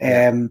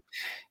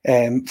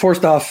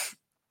 First off,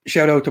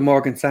 shout out to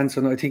Morgan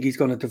Sanson. I think he's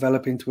going to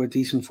develop into a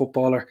decent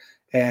footballer.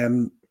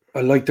 I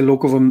like the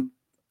look of him.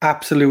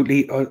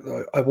 Absolutely.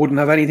 I wouldn't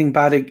have anything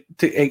bad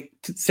to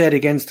said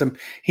against him.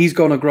 He's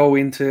going to grow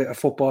into a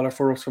footballer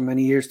for us for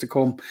many years to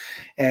come.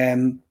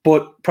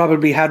 But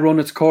probably had run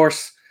its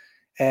course,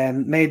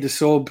 made the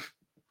sub.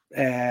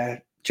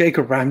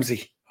 Jacob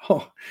Ramsey.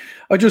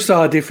 I just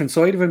saw a different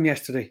side of him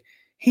yesterday.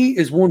 He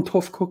is one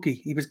tough cookie.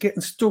 He was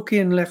getting stuck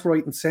in left,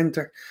 right and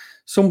centre.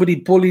 Somebody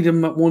bullied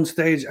him at one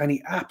stage and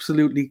he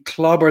absolutely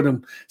clobbered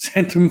him,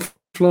 sent him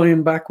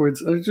flying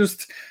backwards. I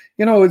just...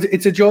 You know,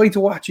 it's a joy to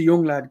watch a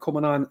young lad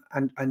coming on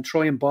and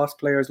try and boss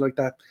players like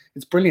that.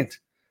 It's brilliant.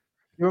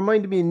 You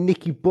reminded me of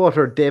Nicky Butt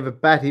or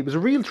David Batty. It was a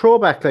real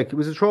throwback. Like, it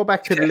was a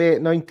throwback to the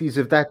late 90s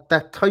of that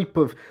type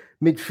of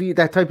midfield,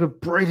 that type of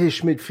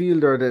British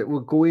midfielder that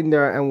would go in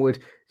there and would,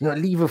 you know,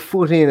 leave a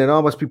foot in and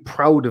almost be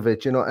proud of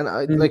it, you know, and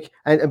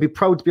and be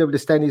proud to be able to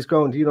stand his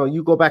ground. You know,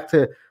 you go back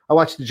to, I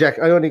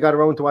only got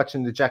around to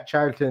watching the Jack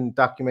Charlton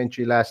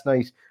documentary last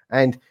night.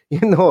 And, you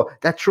know,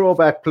 that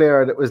throwback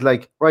player that was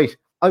like, right,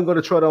 I'm going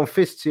to throw down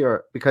fists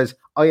here because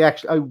I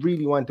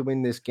really want to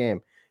win this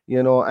game,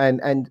 you know.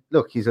 And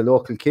look, he's a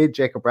local kid,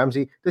 Jacob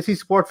Ramsey. Does he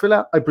support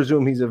Villa? I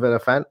presume he's a Villa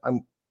fan. I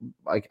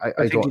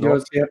don't know.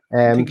 Does,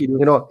 yeah.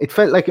 You know, it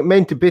felt like it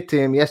meant a bit to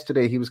him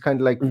yesterday. He was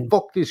kind of like,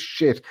 fuck this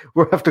shit.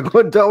 We're after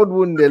going down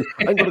 1-0.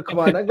 I'm going to come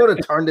on. I'm going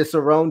to turn this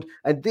around.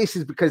 And this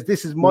is because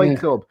this is my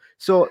club.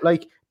 So,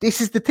 like,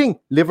 this is the thing.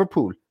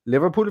 Liverpool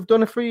have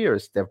done it for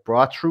years. They've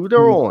brought through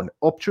their own,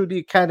 up through the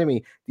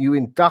academy. You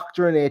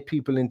indoctrinate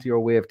people into your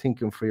way of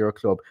thinking for your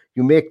club.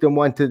 You make them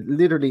want to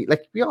literally,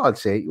 like we all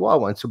say, you all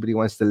want somebody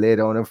wants to lay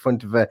down in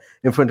front of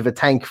a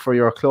tank for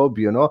your club,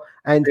 you know.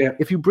 And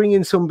if you bring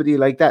in somebody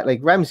like that, like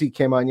Ramsey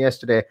came on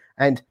yesterday,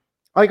 and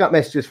I got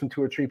messages from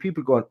 2 or 3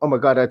 people going, oh my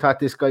God, I thought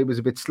this guy was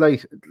a bit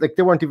slight. Like,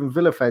 they weren't even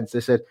Villa fans. They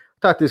said, I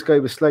thought this guy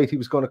was slight. He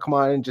was going to come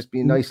on and just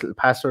be a nice little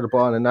passer of the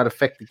ball and not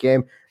affect the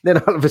game. Then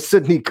all of a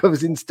sudden he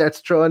comes in, starts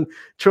throwing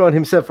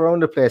himself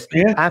around the place.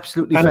 Yeah.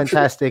 Absolutely and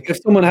fantastic. If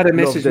someone had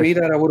messaged me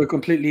that, I would have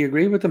completely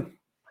agreed with them.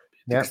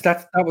 Yeah.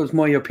 That was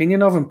my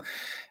opinion of him.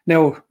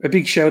 Now, a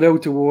big shout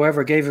out to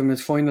whoever gave him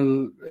his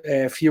final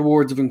few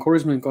words of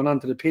encouragement going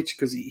onto the pitch,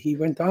 because he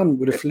went on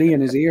with a flea in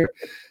his ear.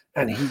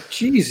 And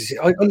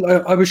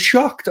I was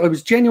shocked. I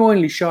was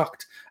genuinely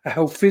shocked at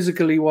how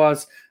physical he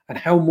was and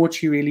how much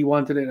he really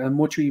wanted it and how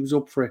much he was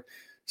up for it.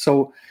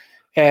 So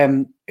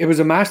it was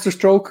a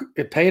masterstroke.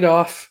 It paid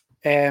off,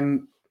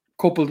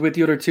 coupled with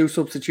the other 2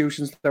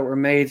 substitutions that were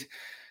made.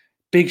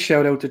 Big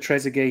shout out to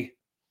Trezeguet.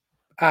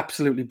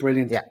 Absolutely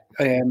brilliant. Yeah.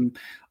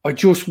 I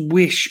just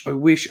wish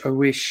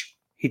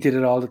he did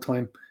it all the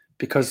time,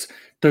 because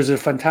there's a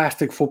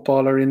fantastic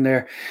footballer in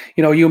there.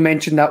 You know, you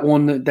mentioned that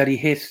one that he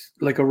hit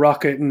like a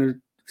rocket and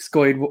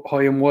skied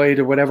high and wide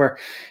or whatever.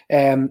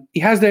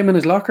 He has them in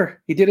his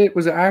locker. He did it.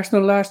 Was it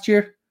Arsenal last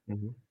year?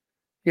 Mm-hmm.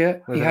 Yeah,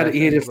 he had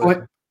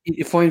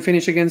a fine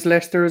finish against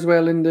Leicester as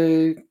well in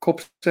the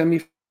Cup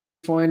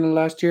semi-final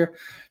last year.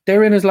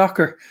 They're in his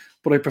locker,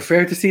 but I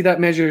prefer to see that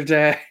measured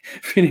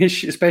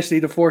finish, especially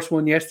the first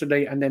one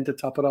yesterday, and then to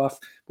top it off.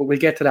 But we'll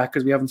get to that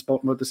because we haven't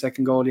spoken about the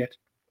second goal yet.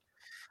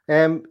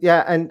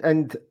 Yeah,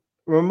 and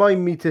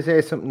remind me to say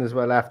something as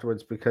well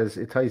afterwards, because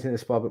it ties in a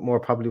spot a bit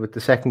more probably with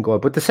the second goal.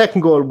 But the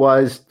second goal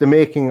was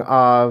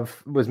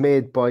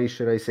made by,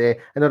 should I say,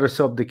 another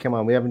sub that came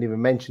on. We haven't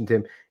even mentioned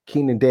him.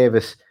 Keenan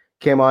Davis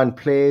came on,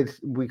 played.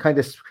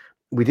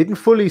 We didn't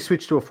fully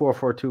switch to a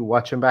 4-4-2.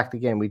 Watching back the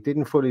game, we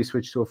didn't fully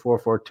switch to a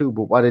 4-4-2.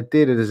 But what it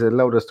did is it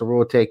allowed us to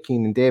rotate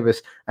Keenan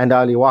Davis and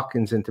Ollie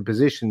Watkins into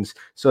positions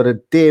so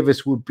that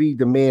Davis would be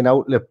the main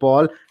outlet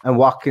ball and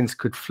Watkins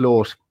could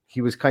float. He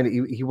was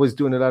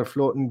doing a lot of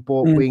floating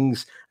both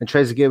wings, and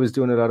Trezeguet was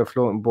doing a lot of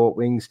floating both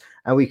wings,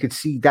 and we could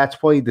see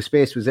that's why the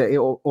space was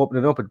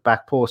opening up at the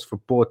back post for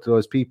both of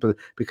those people,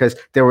 because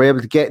they were able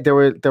to get they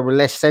were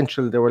less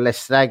central, they were less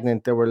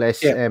stagnant, they were less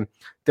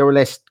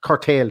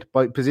curtailed,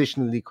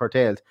 positionally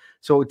curtailed.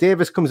 So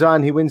Davis comes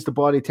on, he wins the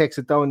ball, he takes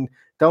it down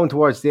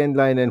towards the end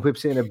line and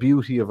whips in a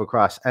beauty of a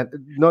cross, and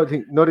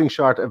nothing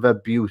short of a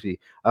beauty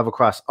of a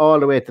cross all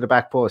the way to the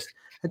back post.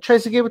 And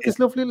Trezeguet with this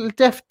lovely little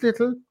deft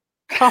little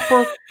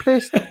proper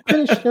place to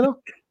finish, you know?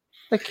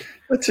 Like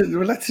that's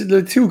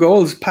the 2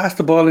 goals, pass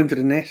the ball into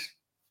the net.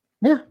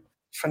 Yeah.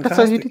 Fantastic. That's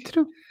all you need to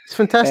do. It's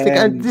fantastic.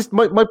 And this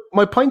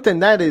my point on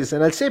that is,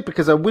 and I'll say it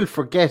because I will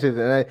forget it,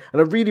 and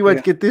I really want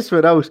to get this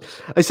one out.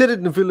 I said it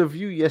in the Villa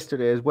View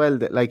yesterday as well,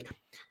 that like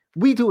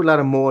we do a lot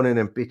of moaning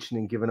and bitching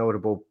and giving out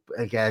about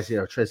El Ghazi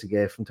or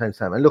Trezeguet from time to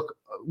time. And look,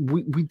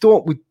 we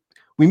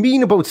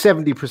mean about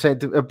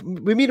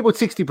 70%, we mean about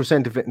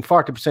 60% of it, and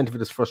 40% of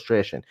it is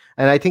frustration.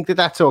 And I think that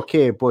that's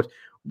okay, but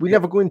we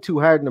never go in too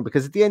hard on them,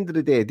 because at the end of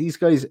the day, these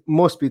guys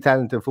must be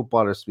talented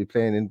footballers to be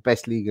playing in the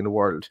best league in the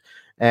world.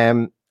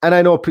 And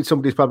I know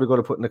somebody's probably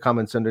going to put in the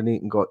comments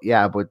underneath and go,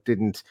 yeah, but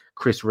didn't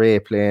Chris Ray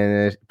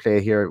play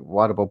here?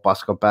 What about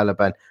Bosco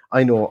Balaban?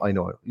 I know.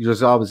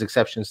 There's always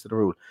exceptions to the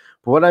rule.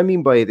 But what I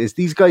mean by it is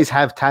these guys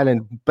have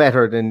talent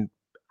better than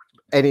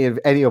any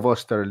of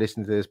us that are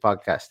listening to this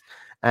podcast.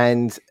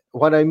 And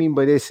what I mean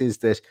by this is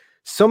that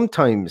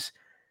sometimes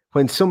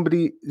when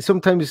something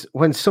happens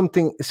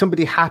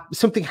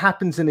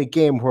in a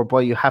game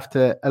whereby you have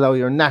to allow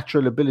your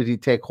natural ability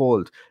to take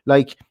hold,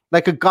 like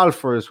a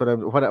golfer is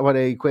what I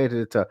equated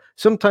it to.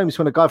 Sometimes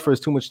when a golfer has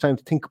too much time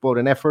to think about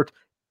an effort,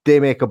 they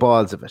make a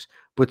balls of it.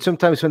 But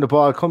sometimes when the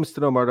ball comes to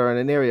them, or they're in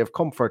an area of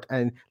comfort,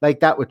 and like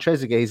that with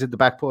Trezeguet, he's at the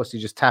back post, he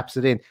just taps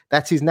it in.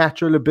 That's his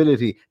natural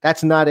ability.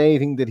 That's not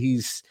anything that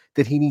he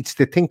needs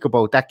to think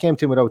about. That came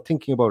to him without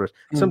thinking about it.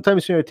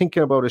 Sometimes when you're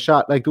thinking about a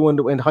shot like the one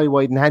that went high,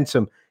 wide, and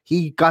handsome,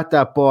 he got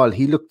that ball,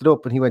 he looked it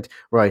up, and he went,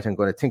 right, I'm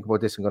going to think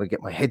about this, I'm going to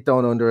get my head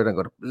down under it, I'm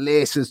going to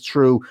lace it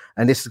through,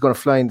 and this is going to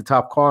fly in the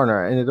top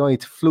corner, and it only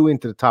flew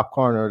into the top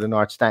corner of the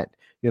north stand,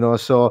 you know.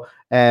 So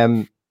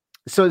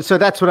so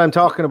that's what I'm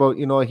talking about,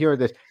 you know. Here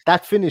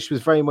that finish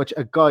was very much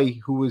a guy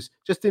who was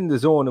just in the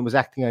zone and was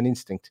acting on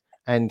instinct,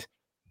 and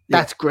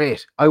that's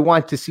great. I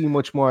want to see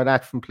much more of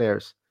that from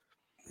players.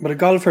 But a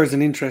golfer is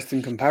an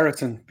interesting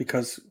comparison,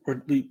 because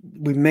we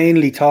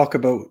mainly talk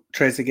about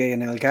Trezeguet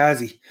and El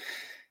Ghazi.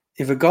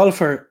 If a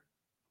golfer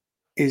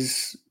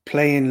is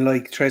playing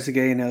like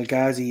Trezeguet and El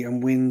Ghazi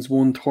and wins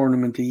 1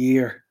 tournament a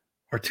year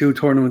or 2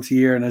 tournaments a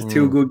year and has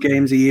 2 good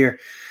games a year,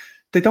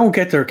 they don't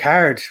get their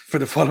card for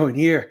the following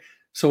year.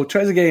 So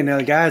Trezeguet and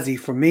El Ghazi,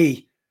 for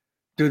me,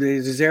 do they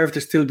deserve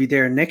to still be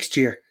there next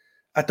year?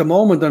 At the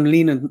moment, I'm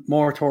leaning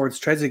more towards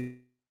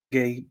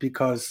Trezeguet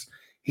because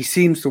he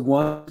seems to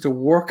want to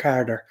work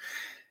harder.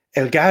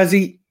 El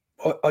Ghazi,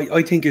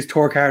 I think his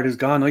tour card is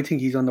gone. I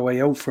think he's on the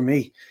way out for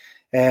me.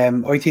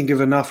 I think if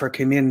an offer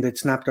came in that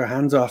snapped their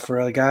hands off for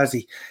El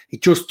Ghazi, he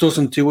just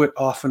doesn't do it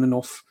often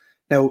enough.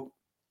 Now,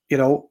 you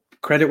know,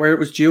 credit where it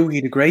was due. He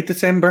had a great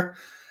December,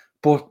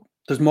 but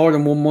there's more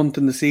than 1 month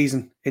in the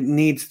season. It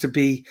needs to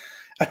be,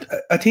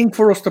 I think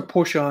for us to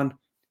push on,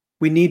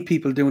 we need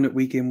people doing it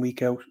week in,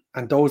 week out.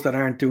 And those that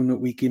aren't doing it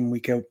week in,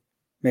 week out,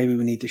 maybe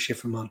we need to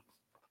shift them on.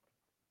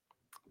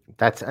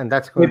 That's going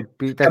to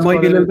be, that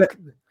might be a little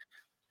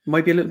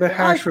bit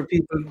harsh for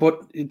people, but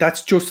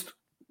that's just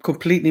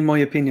completely my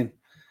opinion.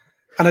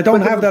 And I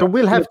don't have that. There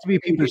will have to be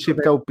people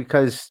shipped out,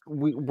 because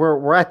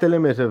we're at the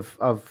limit of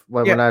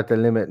we're not at the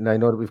limit, and I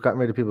know that we've gotten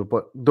rid of people,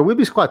 but there will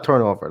be squad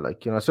turnover,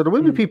 like, you know, so there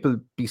will be people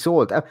be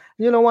sold.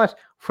 You know what?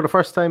 For the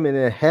first time in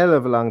a hell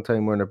of a long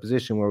time, we're in a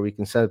position where we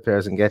can sell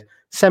players and get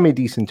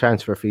semi-decent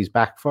transfer fees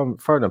back for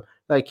them.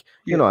 Like,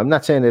 you know, I'm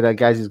not saying that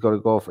Ghazi's going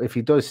to go if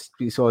he does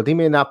be sold, he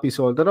may not be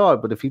sold at all,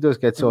 but if he does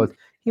get sold,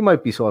 he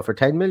might be sold for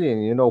 10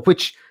 million, you know,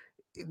 which,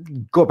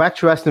 go back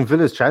to Aston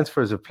Villa's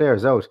transfers of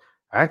players out,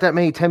 aren't that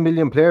many 10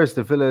 million players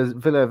that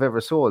Villa have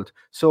ever sold.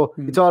 So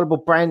it's all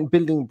about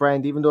building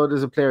brand, even though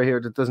there's a player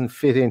here that doesn't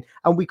fit in.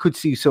 And we could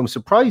see some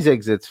surprise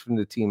exits from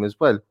the team as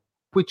well,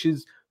 which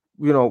is,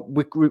 you know,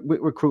 with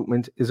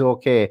recruitment is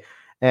okay.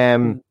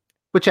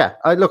 But yeah,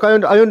 I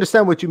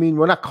understand what you mean.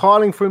 We're not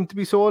calling for him to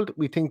be sold.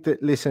 We think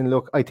that, listen,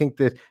 look, I think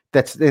that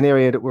that's an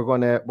area that we're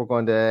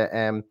going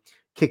to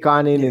kick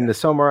on in the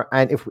summer,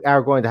 and if we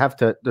are going to have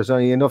to, there's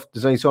only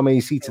so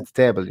many seats at the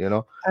table, you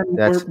know.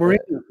 And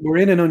we're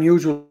in an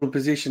unusual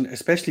position,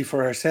 especially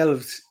for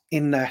ourselves,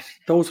 in that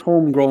those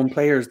homegrown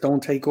players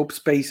don't take up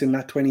space in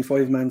that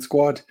 25-man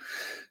squad.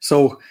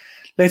 So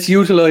let's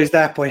utilize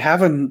that by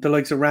having the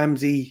likes of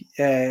Ramsey.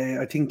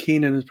 I think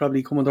Keenan is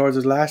probably coming towards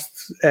his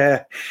last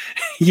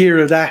year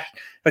of that.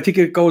 I think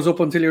it goes up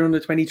until you're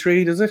under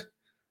 23, does it?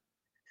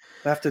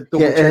 I have to double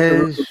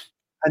check.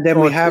 And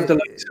then we have the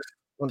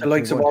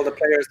likes of all the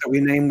players that we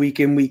name week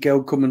in, week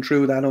out coming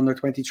through that under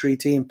 23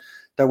 team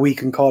that we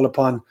can call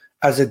upon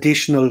as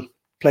additional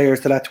players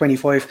to that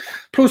 25.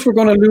 Plus, we're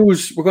going to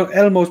lose.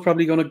 Elmo's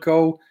probably going to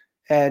go.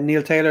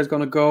 Neil Taylor's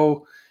going to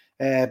go.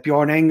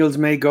 Bjorn Engels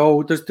may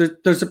go.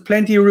 There's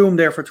plenty of room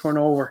there for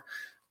turnover.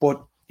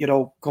 But, you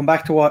know, come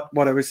back to what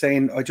I was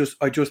saying. I just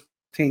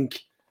think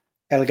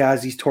El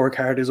Ghazi's tour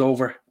card is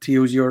over, to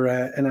use your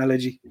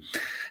analogy.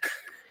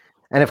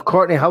 And if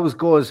Courtney House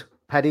goes,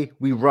 Paddy,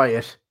 we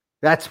riot.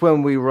 That's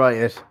when we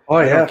riot.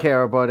 I don't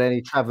care about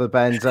any travel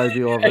bans. I'll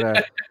be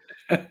over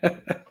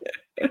there.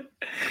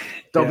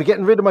 Don't be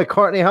getting rid of my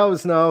Courtney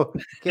House now.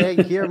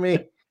 Okay, hear me?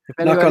 If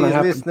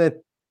anybody's listening.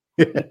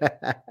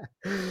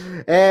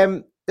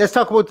 Let's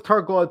talk about the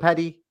third goal,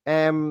 Paddy.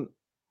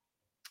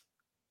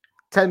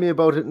 tell me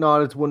about it in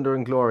all its wonder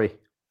and glory.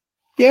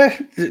 Yeah,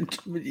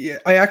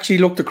 I actually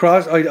looked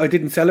across. I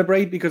didn't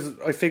celebrate because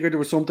I figured there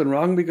was something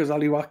wrong because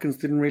Ollie Watkins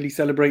didn't really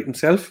celebrate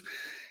himself.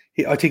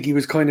 I think he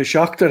was kind of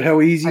shocked at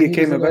how easy it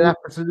came about. An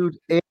absolute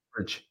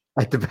average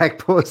at the back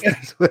post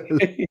as well.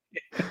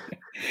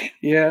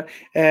 Yeah,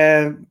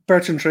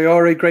 Bertrand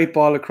Traore, great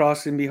ball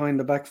across in behind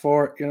the back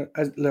four.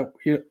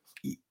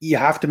 You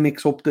have to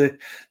mix up the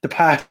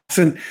pass,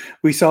 and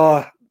we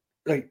saw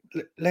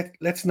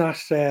let's not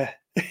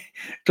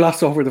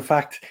gloss over the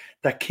fact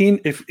that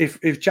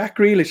if Jack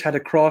Grealish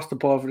had crossed the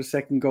ball for the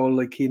second goal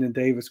like Keenan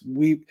Davis,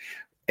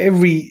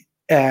 every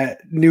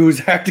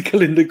news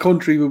article in the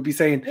country would be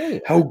saying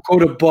how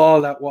good a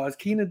ball that was.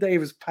 Keenan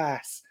Davis'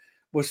 pass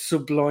was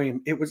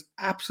sublime. It was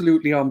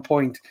absolutely on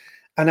point.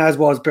 And as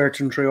was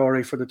Bertrand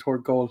Traore for the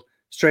third goal,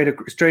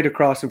 straight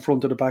across in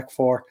front of the back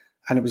four,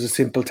 and it was a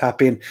simple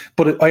tap in.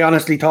 But I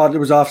honestly thought it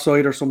was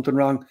offside or something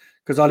wrong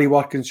because Ollie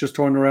Watkins just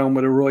turned around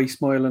with a wry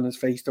smile on his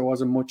face. There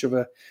wasn't much of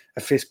a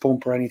fist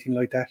pump or anything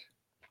like that.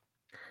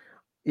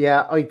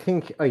 Yeah, I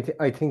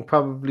think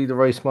probably the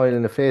right smile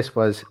in the face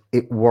was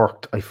it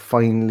worked. I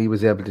finally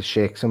was able to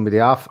shake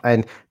somebody off,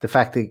 and the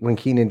fact that when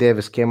Keenan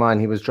Davis came on,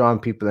 he was drawing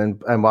people,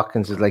 and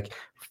Watkins is like,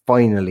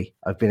 finally,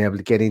 I've been able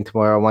to get into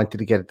where I wanted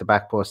to get at the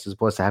back post as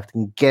opposed to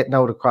having to get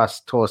out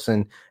across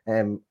Tosin.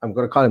 I'm going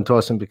to call him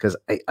Tosin because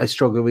I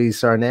struggle with his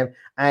surname.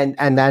 And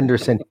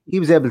Anderson, he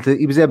was able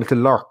to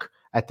lurk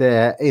at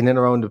in and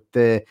around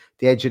the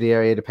edge of the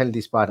area, the penalty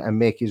spot, and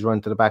make his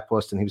run to the back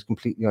post, and he was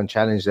completely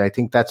unchallenged. And I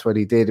think that's what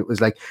he did. It was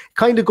like,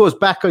 kind of goes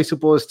back, I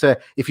suppose, to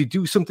if you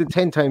do something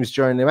 10 times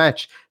during the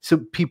match, so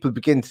people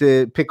begin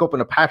to pick up on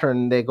a pattern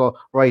and they go,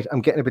 right,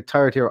 I'm getting a bit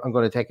tired here, I'm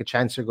going to take a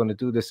chance, you're going to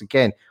do this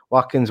again.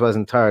 Watkins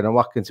wasn't tired, and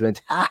Watkins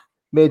went,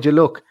 made you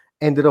look,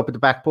 ended up at the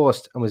back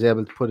post and was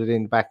able to put it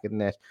in back of the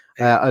net.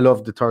 I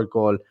love the third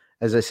goal.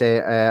 As I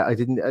say,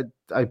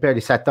 I barely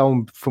sat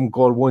down from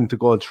goal 1 to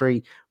goal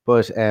 3,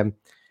 but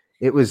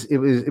it was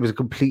a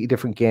completely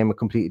different game, a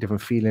completely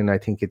different feeling, I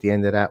think, at the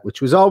end of that,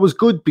 which was always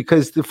good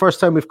because the first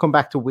time we've come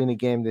back to win a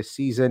game this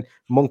season,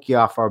 monkey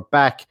off our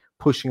back,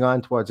 pushing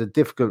on towards a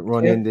difficult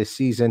run in this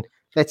season.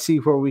 Let's see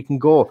where we can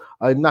go.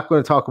 I'm not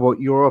going to talk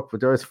about Europe, but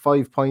there's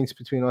 5 points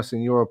between us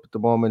and Europe at the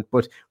moment,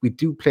 but we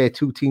do play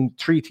 3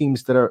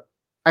 teams that are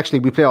actually,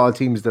 we play all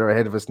teams that are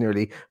ahead of us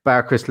nearly,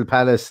 bar Crystal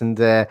Palace and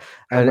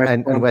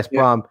West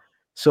Brom.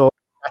 So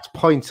that's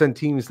points on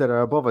teams that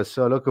are above us.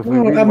 So look, if we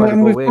really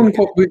want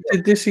to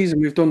go this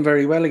season, we've done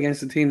very well against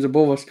the teams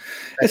above us.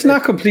 It's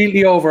not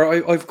completely over.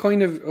 I've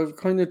kind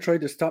of tried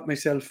to stop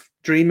myself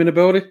dreaming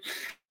about it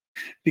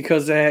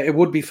because it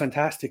would be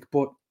fantastic.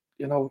 But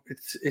you know,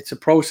 it's a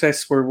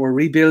process where we're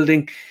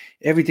rebuilding.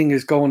 Everything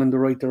is going in the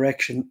right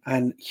direction.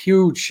 And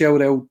huge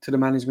shout out to the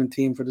management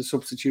team for the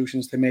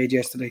substitutions they made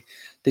yesterday.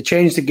 They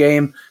changed the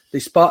game. They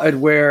spotted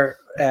where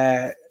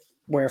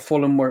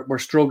Fulham were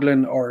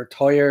struggling or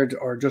tired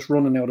or just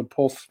running out of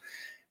puff.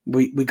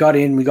 We got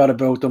in, we got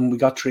about them, we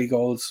got 3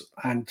 goals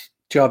and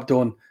job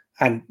done.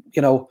 And,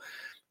 you know,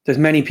 there's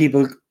many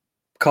people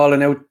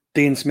calling out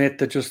Dean Smith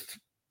that just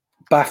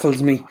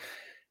baffles me.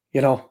 You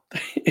know,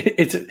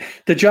 it's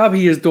the job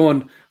he has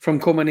done from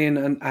coming in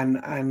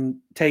and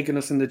taking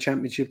us in the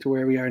championship to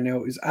where we are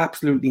now is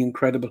absolutely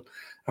incredible.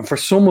 And for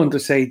someone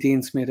to say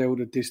Dean Smith out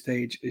at this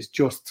stage is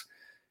just,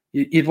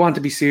 you'd want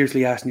to be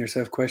seriously asking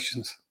yourself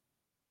questions.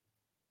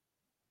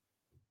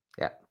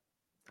 Yeah,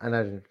 and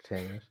I'd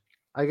entertain it.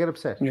 I get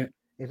upset. Yeah.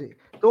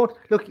 Don't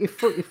look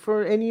if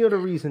for any other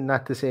reason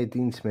not to say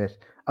Dean Smith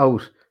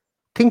out.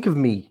 Think of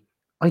me.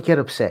 I get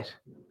upset,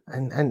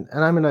 and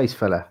I'm a nice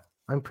fella.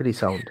 I'm pretty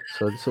sound,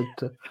 so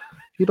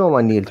you don't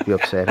want Neil to be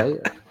upset.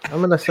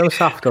 I'm a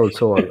soft old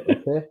soul.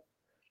 Okay,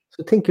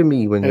 so think of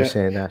me when you're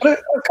saying that. But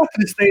I've got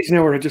to the stage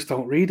now where I just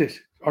don't read it,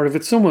 or if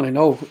it's someone I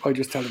know, I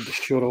just tell them to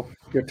shut up.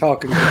 You're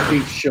talking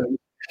complete shit.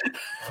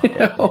 You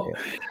know?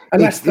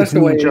 And that's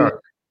the way.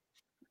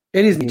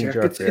 It is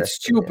knee-jerk. It's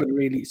stupid,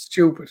 really. It's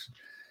stupid.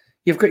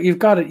 You've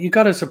got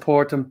to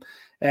support them.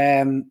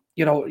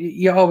 You know,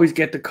 you always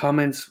get the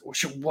comments.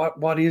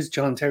 What is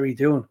John Terry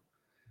doing?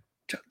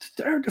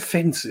 Their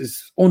defense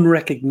is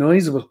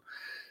unrecognizable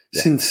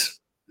since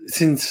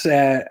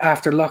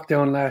after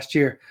lockdown last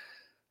year.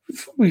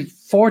 We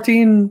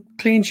 14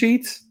 clean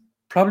sheets.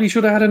 Probably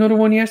should have had another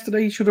one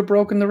yesterday. Should have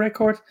broken the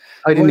record.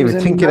 I didn't even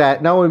think of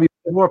that. Now I'm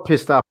more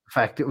pissed off the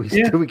fact that we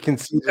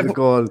conceded the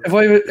goal.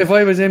 If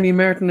I was Emi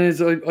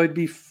Martinez, I'd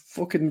be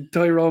fucking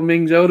Tyrone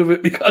Mings out of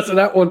it because of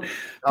that one.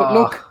 But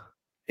look,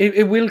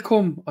 it will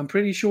come. I'm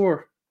pretty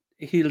sure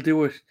he'll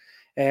do it.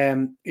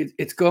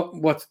 It's got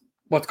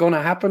what's going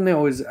to happen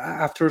now is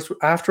after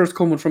us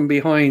coming from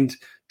behind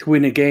to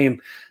win a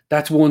game,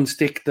 that's one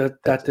stick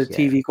that the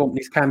TV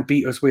companies can't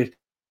beat us with.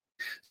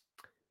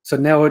 So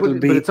now it'll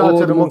be it's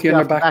also the monkey on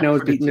our back now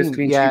is beating this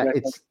clean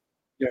sheet.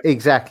 Yeah.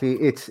 Exactly.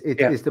 It's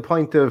the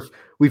point of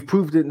we've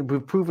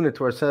proven it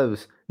to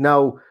ourselves.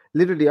 Now,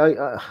 literally,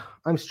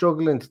 I'm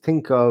struggling to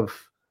think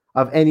of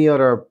any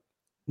other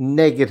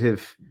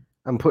negative.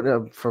 I'm putting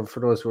up for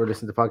those who are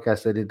listening to the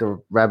podcast. I did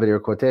the rabbit ear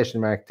quotation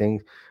mark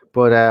thing,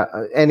 But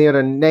any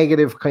other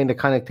negative kind of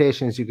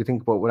connotations you could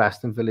think about with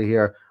Aston Villa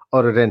here,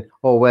 other than,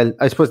 oh, well,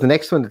 I suppose the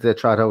next one that they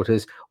trot out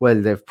is,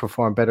 well, they've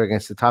performed better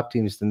against the top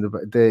teams than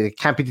the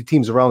can't beat the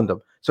teams around them.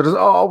 So there's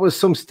always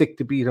some stick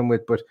to beat them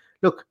with. But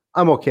look,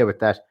 I'm okay with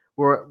that.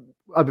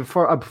 I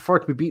prefer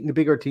to be beating the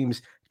bigger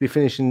teams, to be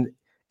finishing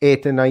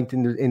 8th and 9th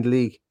in the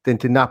league, than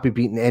to not be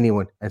beating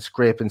anyone and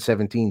scraping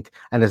 17th.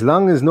 And as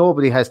long as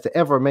nobody has to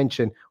ever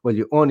mention, well,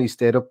 you only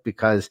stayed up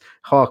because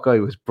Hawkeye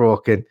was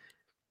broken,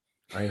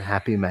 I'm a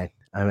happy man.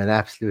 I'm an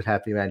absolute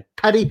happy man.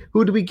 Paddy,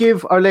 who do we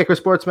give our Lakers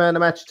sportsman a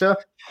match to?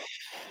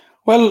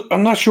 Well,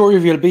 I'm not sure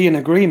if you'll be in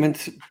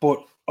agreement, but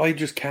I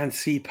just can't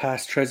see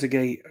past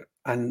Trezeguet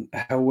and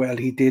how well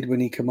he did when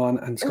he came on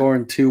and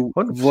scoring 2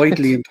 100%.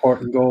 vitally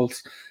important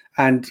goals.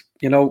 And,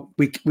 you know,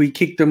 we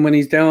kicked him when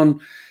he's down.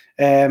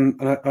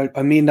 And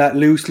I mean that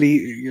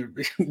loosely.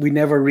 We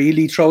never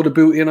really throw the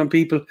boot in on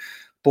people,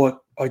 but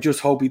I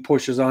just hope he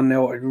pushes on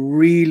now. I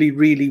really,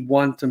 really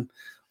want him.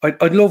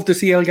 I'd love to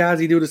see El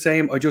Ghazi do the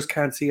same. I just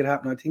can't see it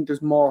happen. I think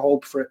there's more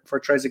hope for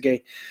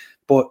Trezeguet.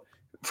 But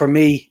for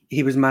me,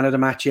 he was man of the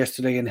match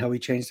yesterday and how he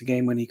changed the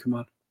game when he came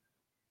on.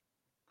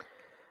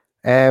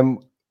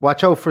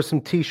 Watch out for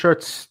some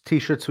T-shirts.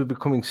 T-shirts will be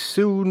coming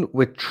soon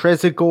with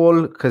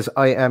Trezeguet, because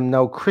I am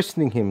now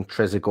christening him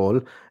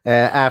Trezeguet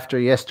after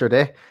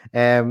yesterday.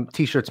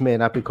 T-shirts may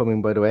not be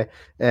coming, by the way.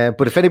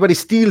 But if anybody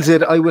steals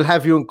it, I will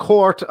have you in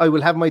court. I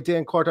will have my day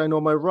in court. I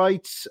know my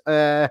rights.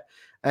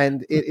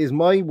 And it is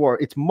my word.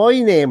 It's my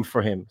name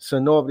for him, so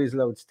nobody's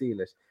allowed to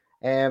steal it.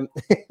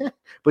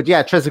 But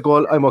yeah,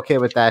 Trezeguet, I'm okay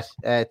with that.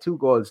 2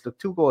 goals. Look,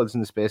 2 goals in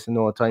the space of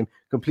no time,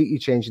 completely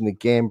changing the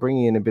game,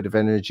 bringing in a bit of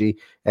energy.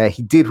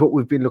 He did what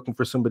we've been looking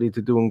for somebody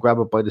to do and grab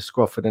it by the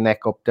scruff of the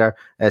neck up there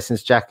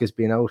since Jack has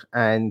been out.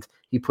 And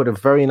he put a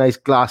very nice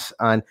gloss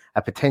on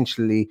a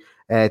potentially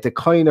to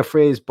coin a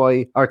phrase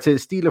or to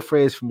steal a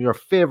phrase from your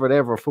favourite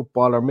ever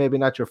footballer, maybe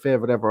not your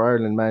favourite ever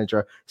Ireland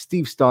manager,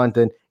 Steve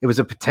Staunton. It was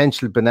a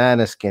potential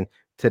banana skin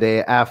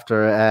today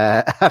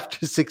after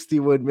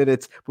 61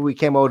 minutes, but we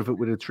came out of it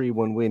with a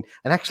 3-1 win.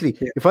 And actually,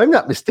 if I'm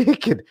not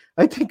mistaken,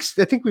 I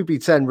think we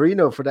beat San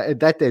Marino for that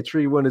day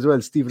 3-1 as well.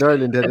 Stephen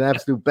Ireland had an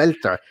absolute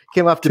belter,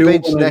 came off the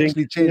bench and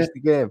actually changed the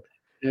game.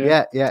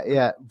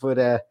 Yeah.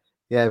 But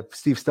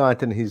Steve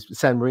Staunton and his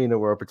San Marino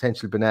were a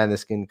potential banana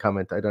skin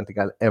comment. I don't think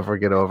I'll ever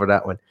get over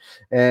that one.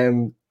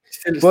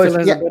 Still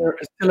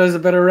has a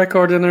better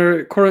record than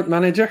our current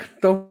manager,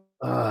 though.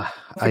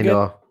 I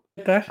know.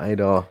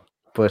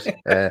 But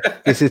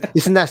this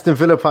is an Aston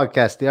Villa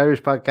podcast. The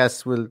Irish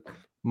podcasts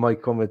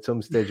might come at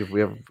some stage if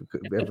we ever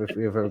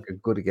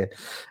get good again.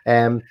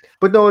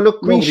 But no,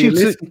 look, green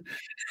shoots.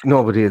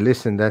 Nobody will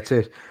listen. That's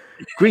it.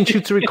 Green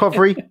shoots of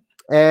recovery.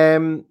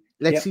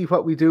 Let's see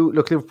what we do.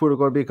 Look, Liverpool are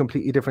going to be a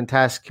completely different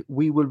task.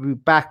 We will be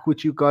back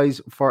with you guys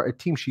for a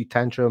team sheet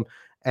tantrum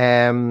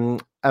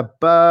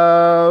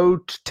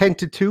about 10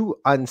 to 2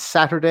 on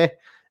Saturday.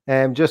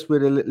 Just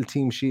with a little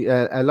team sheet,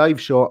 a live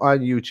show on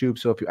YouTube.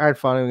 So if you aren't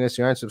following us,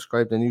 you aren't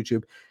subscribed on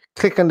YouTube,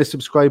 click on the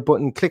subscribe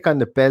button, click on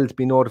the bell to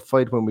be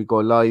notified when we go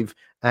live.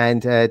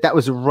 And that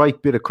was a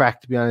right bit of crack,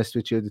 to be honest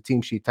with you, the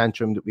team sheet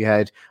tantrum that we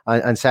had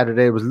on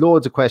Saturday. There was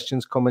loads of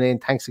questions coming in.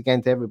 Thanks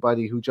again to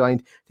everybody who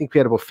joined. I think we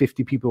had about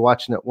 50 people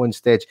watching at one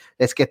stage.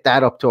 Let's get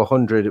that up to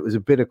 100. It was a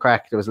bit of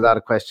crack. There was a lot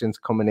of questions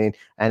coming in.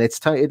 And it's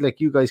time,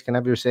 like, you guys can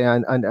have your say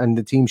on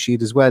the team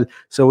sheet as well.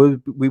 So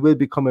we will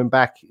be coming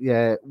back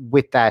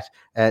with that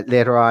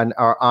later on,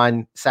 or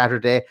on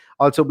Saturday.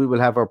 Also, we will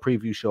have our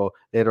preview show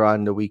later on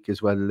in the week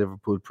as well, the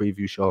Liverpool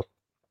preview show.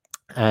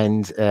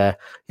 And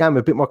I'm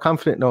a bit more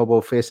confident now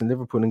about facing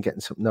Liverpool and getting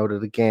something out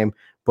of the game.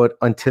 But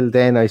until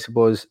then, I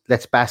suppose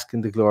let's bask in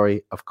the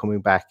glory of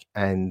coming back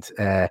and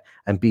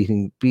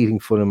beating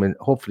Fulham and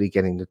hopefully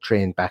getting the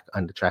train back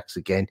on the tracks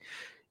again.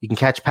 You can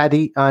catch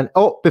Paddy on.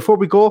 Oh, before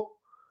we go,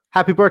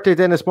 happy birthday,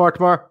 Dennis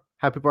Mortimer!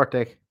 Happy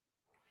birthday!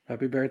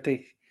 Happy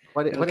birthday!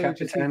 What did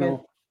you say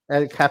again?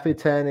 El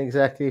Capitan,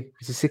 exactly.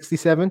 Is he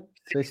 67?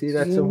 Did I see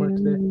that somewhere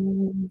today?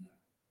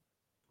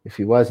 If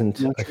he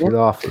wasn't, I feel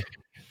awful.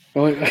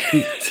 Oh, I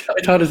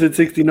thought it said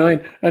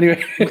 69.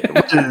 Anyway,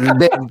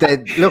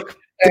 look,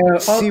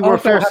 see, we're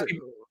first.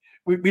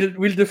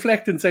 We'll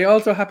deflect and say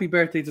also happy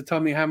birthday to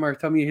Tommy Hammer.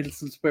 Tommy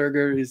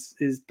Hitzelsberger is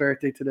his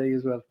birthday today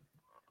as well.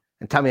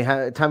 And Tommy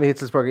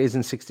Hitzelsberger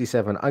isn't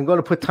 67. I'm going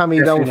to put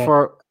Tommy down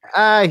for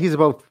he's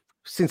about,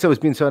 since I was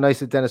being so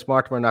nice with Dennis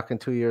Mortimer knocking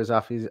 2 years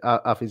off his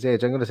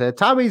age, I'm going to say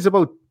Tommy's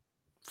about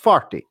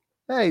 40.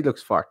 He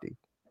looks 40.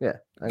 Yeah,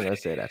 I'm going to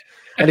say that.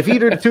 And if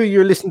either of the two of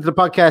you are listening to the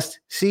podcast,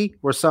 see,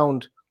 we're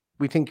sound.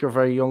 We think you're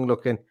very young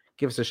looking.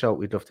 Give us a shout.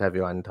 We'd love to have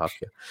you on and talk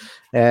to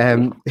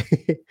you.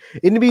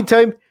 In the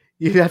meantime,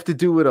 you have to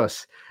do with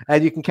us.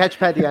 And you can catch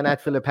Paddy on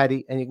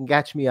 @PhilipPaddy, and you can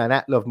catch me on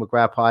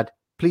 @LoveMcGrathPod.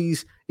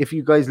 Please, if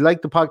you guys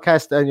like the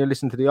podcast and you're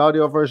listening to the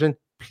audio version,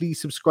 please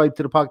subscribe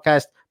to the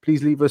podcast.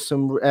 Please leave us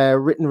some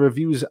written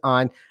reviews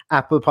on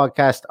Apple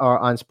Podcast or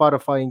on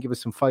Spotify and give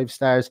us some 5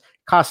 stars.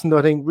 Costs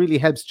nothing, really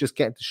helps just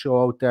get the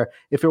show out there.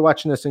 If you're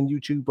watching us on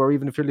YouTube, or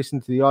even if you're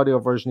listening to the audio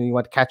version and you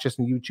want to catch us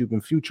on YouTube in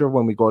future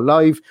when we go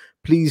live,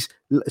 please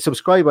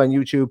subscribe on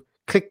YouTube,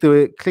 click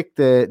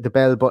the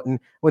bell button.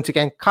 Once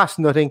again, costs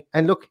nothing.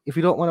 And look, if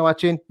you don't want to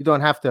watch in, you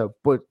don't have to.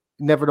 But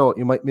never know,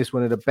 you might miss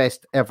one of the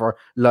best ever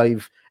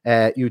live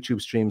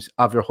YouTube streams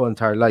of your whole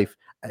entire life.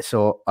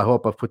 So I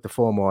hope I've put the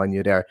FOMO on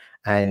you there,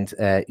 and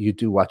you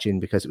do watch in,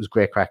 because it was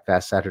great crack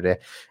last Saturday.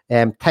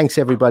 Thanks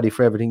everybody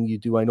for everything you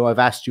do. I know I've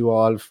asked you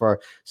all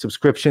for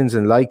subscriptions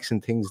and likes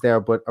and things there,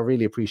 but I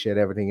really appreciate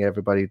everything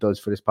everybody does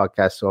for this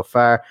podcast so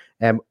far.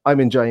 I'm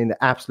enjoying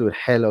the absolute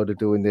hell out of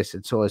doing this,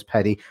 and so is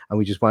Paddy, and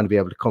we just want to be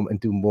able to come and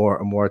do more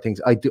and more things.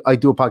 I do a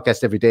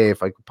podcast every day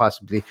if I could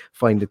possibly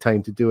find the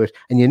time to do it,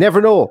 and you never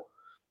know,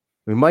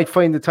 we might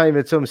find the time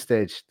at some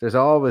stage. There's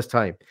always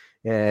time.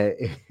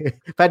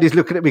 Paddy's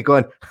looking at me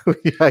going,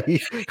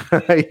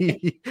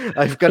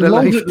 I've got a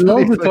life.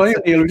 Loads of time,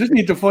 Neil. We just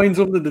need to find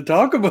something to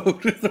talk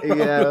about.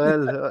 Yeah,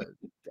 well,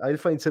 I'll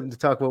find something to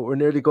talk about. We're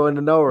nearly going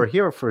an hour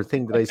here for a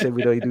thing that I said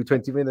we'd only do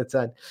 20 minutes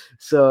on.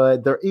 So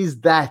there is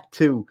that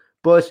too.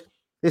 But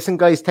listen,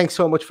 guys, thanks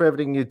so much for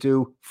everything you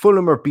do.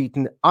 Fulham are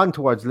beaten on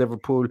towards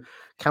Liverpool.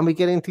 Can we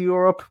get into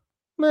Europe?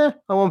 I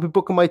won't be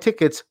booking my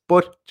tickets,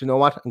 but do you know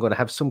what? I'm going to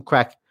have some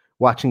crack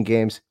watching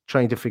games,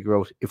 trying to figure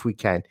out if we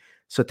can.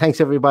 So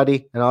thanks,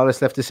 everybody. And all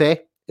that's left to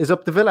say is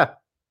up the Villa.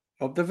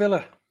 Up the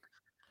Villa.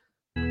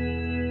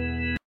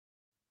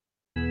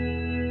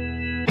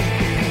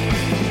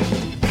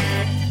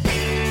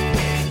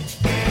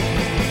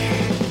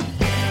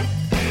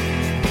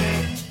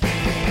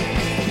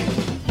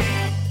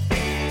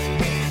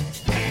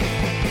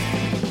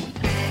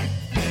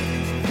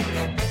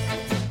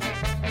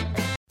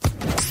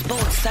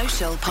 Sports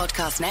Social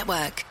Podcast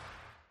Network.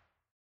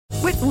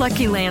 With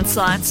Lucky Land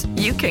Slots,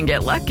 you can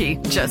get lucky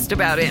just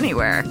about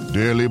anywhere.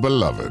 Dearly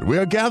beloved, we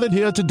are gathered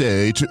here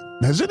today to...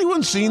 Has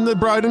anyone seen the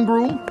bride and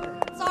groom?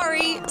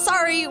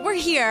 Sorry, we're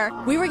here.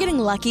 We were getting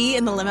lucky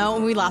in the limo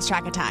and we lost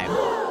track of time.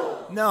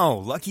 No,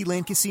 Lucky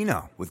Land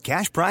Casino, with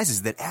cash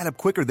prizes that add up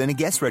quicker than a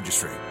guest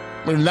registry.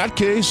 In that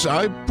case,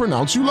 I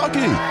pronounce you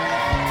lucky.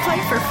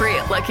 Play for free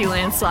at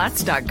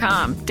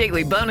LuckyLandSlots.com.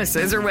 Daily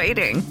bonuses are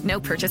waiting. No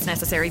purchase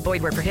necessary.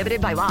 Void where prohibited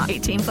by law.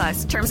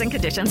 18+. Terms and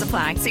conditions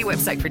apply. See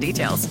website for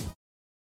details.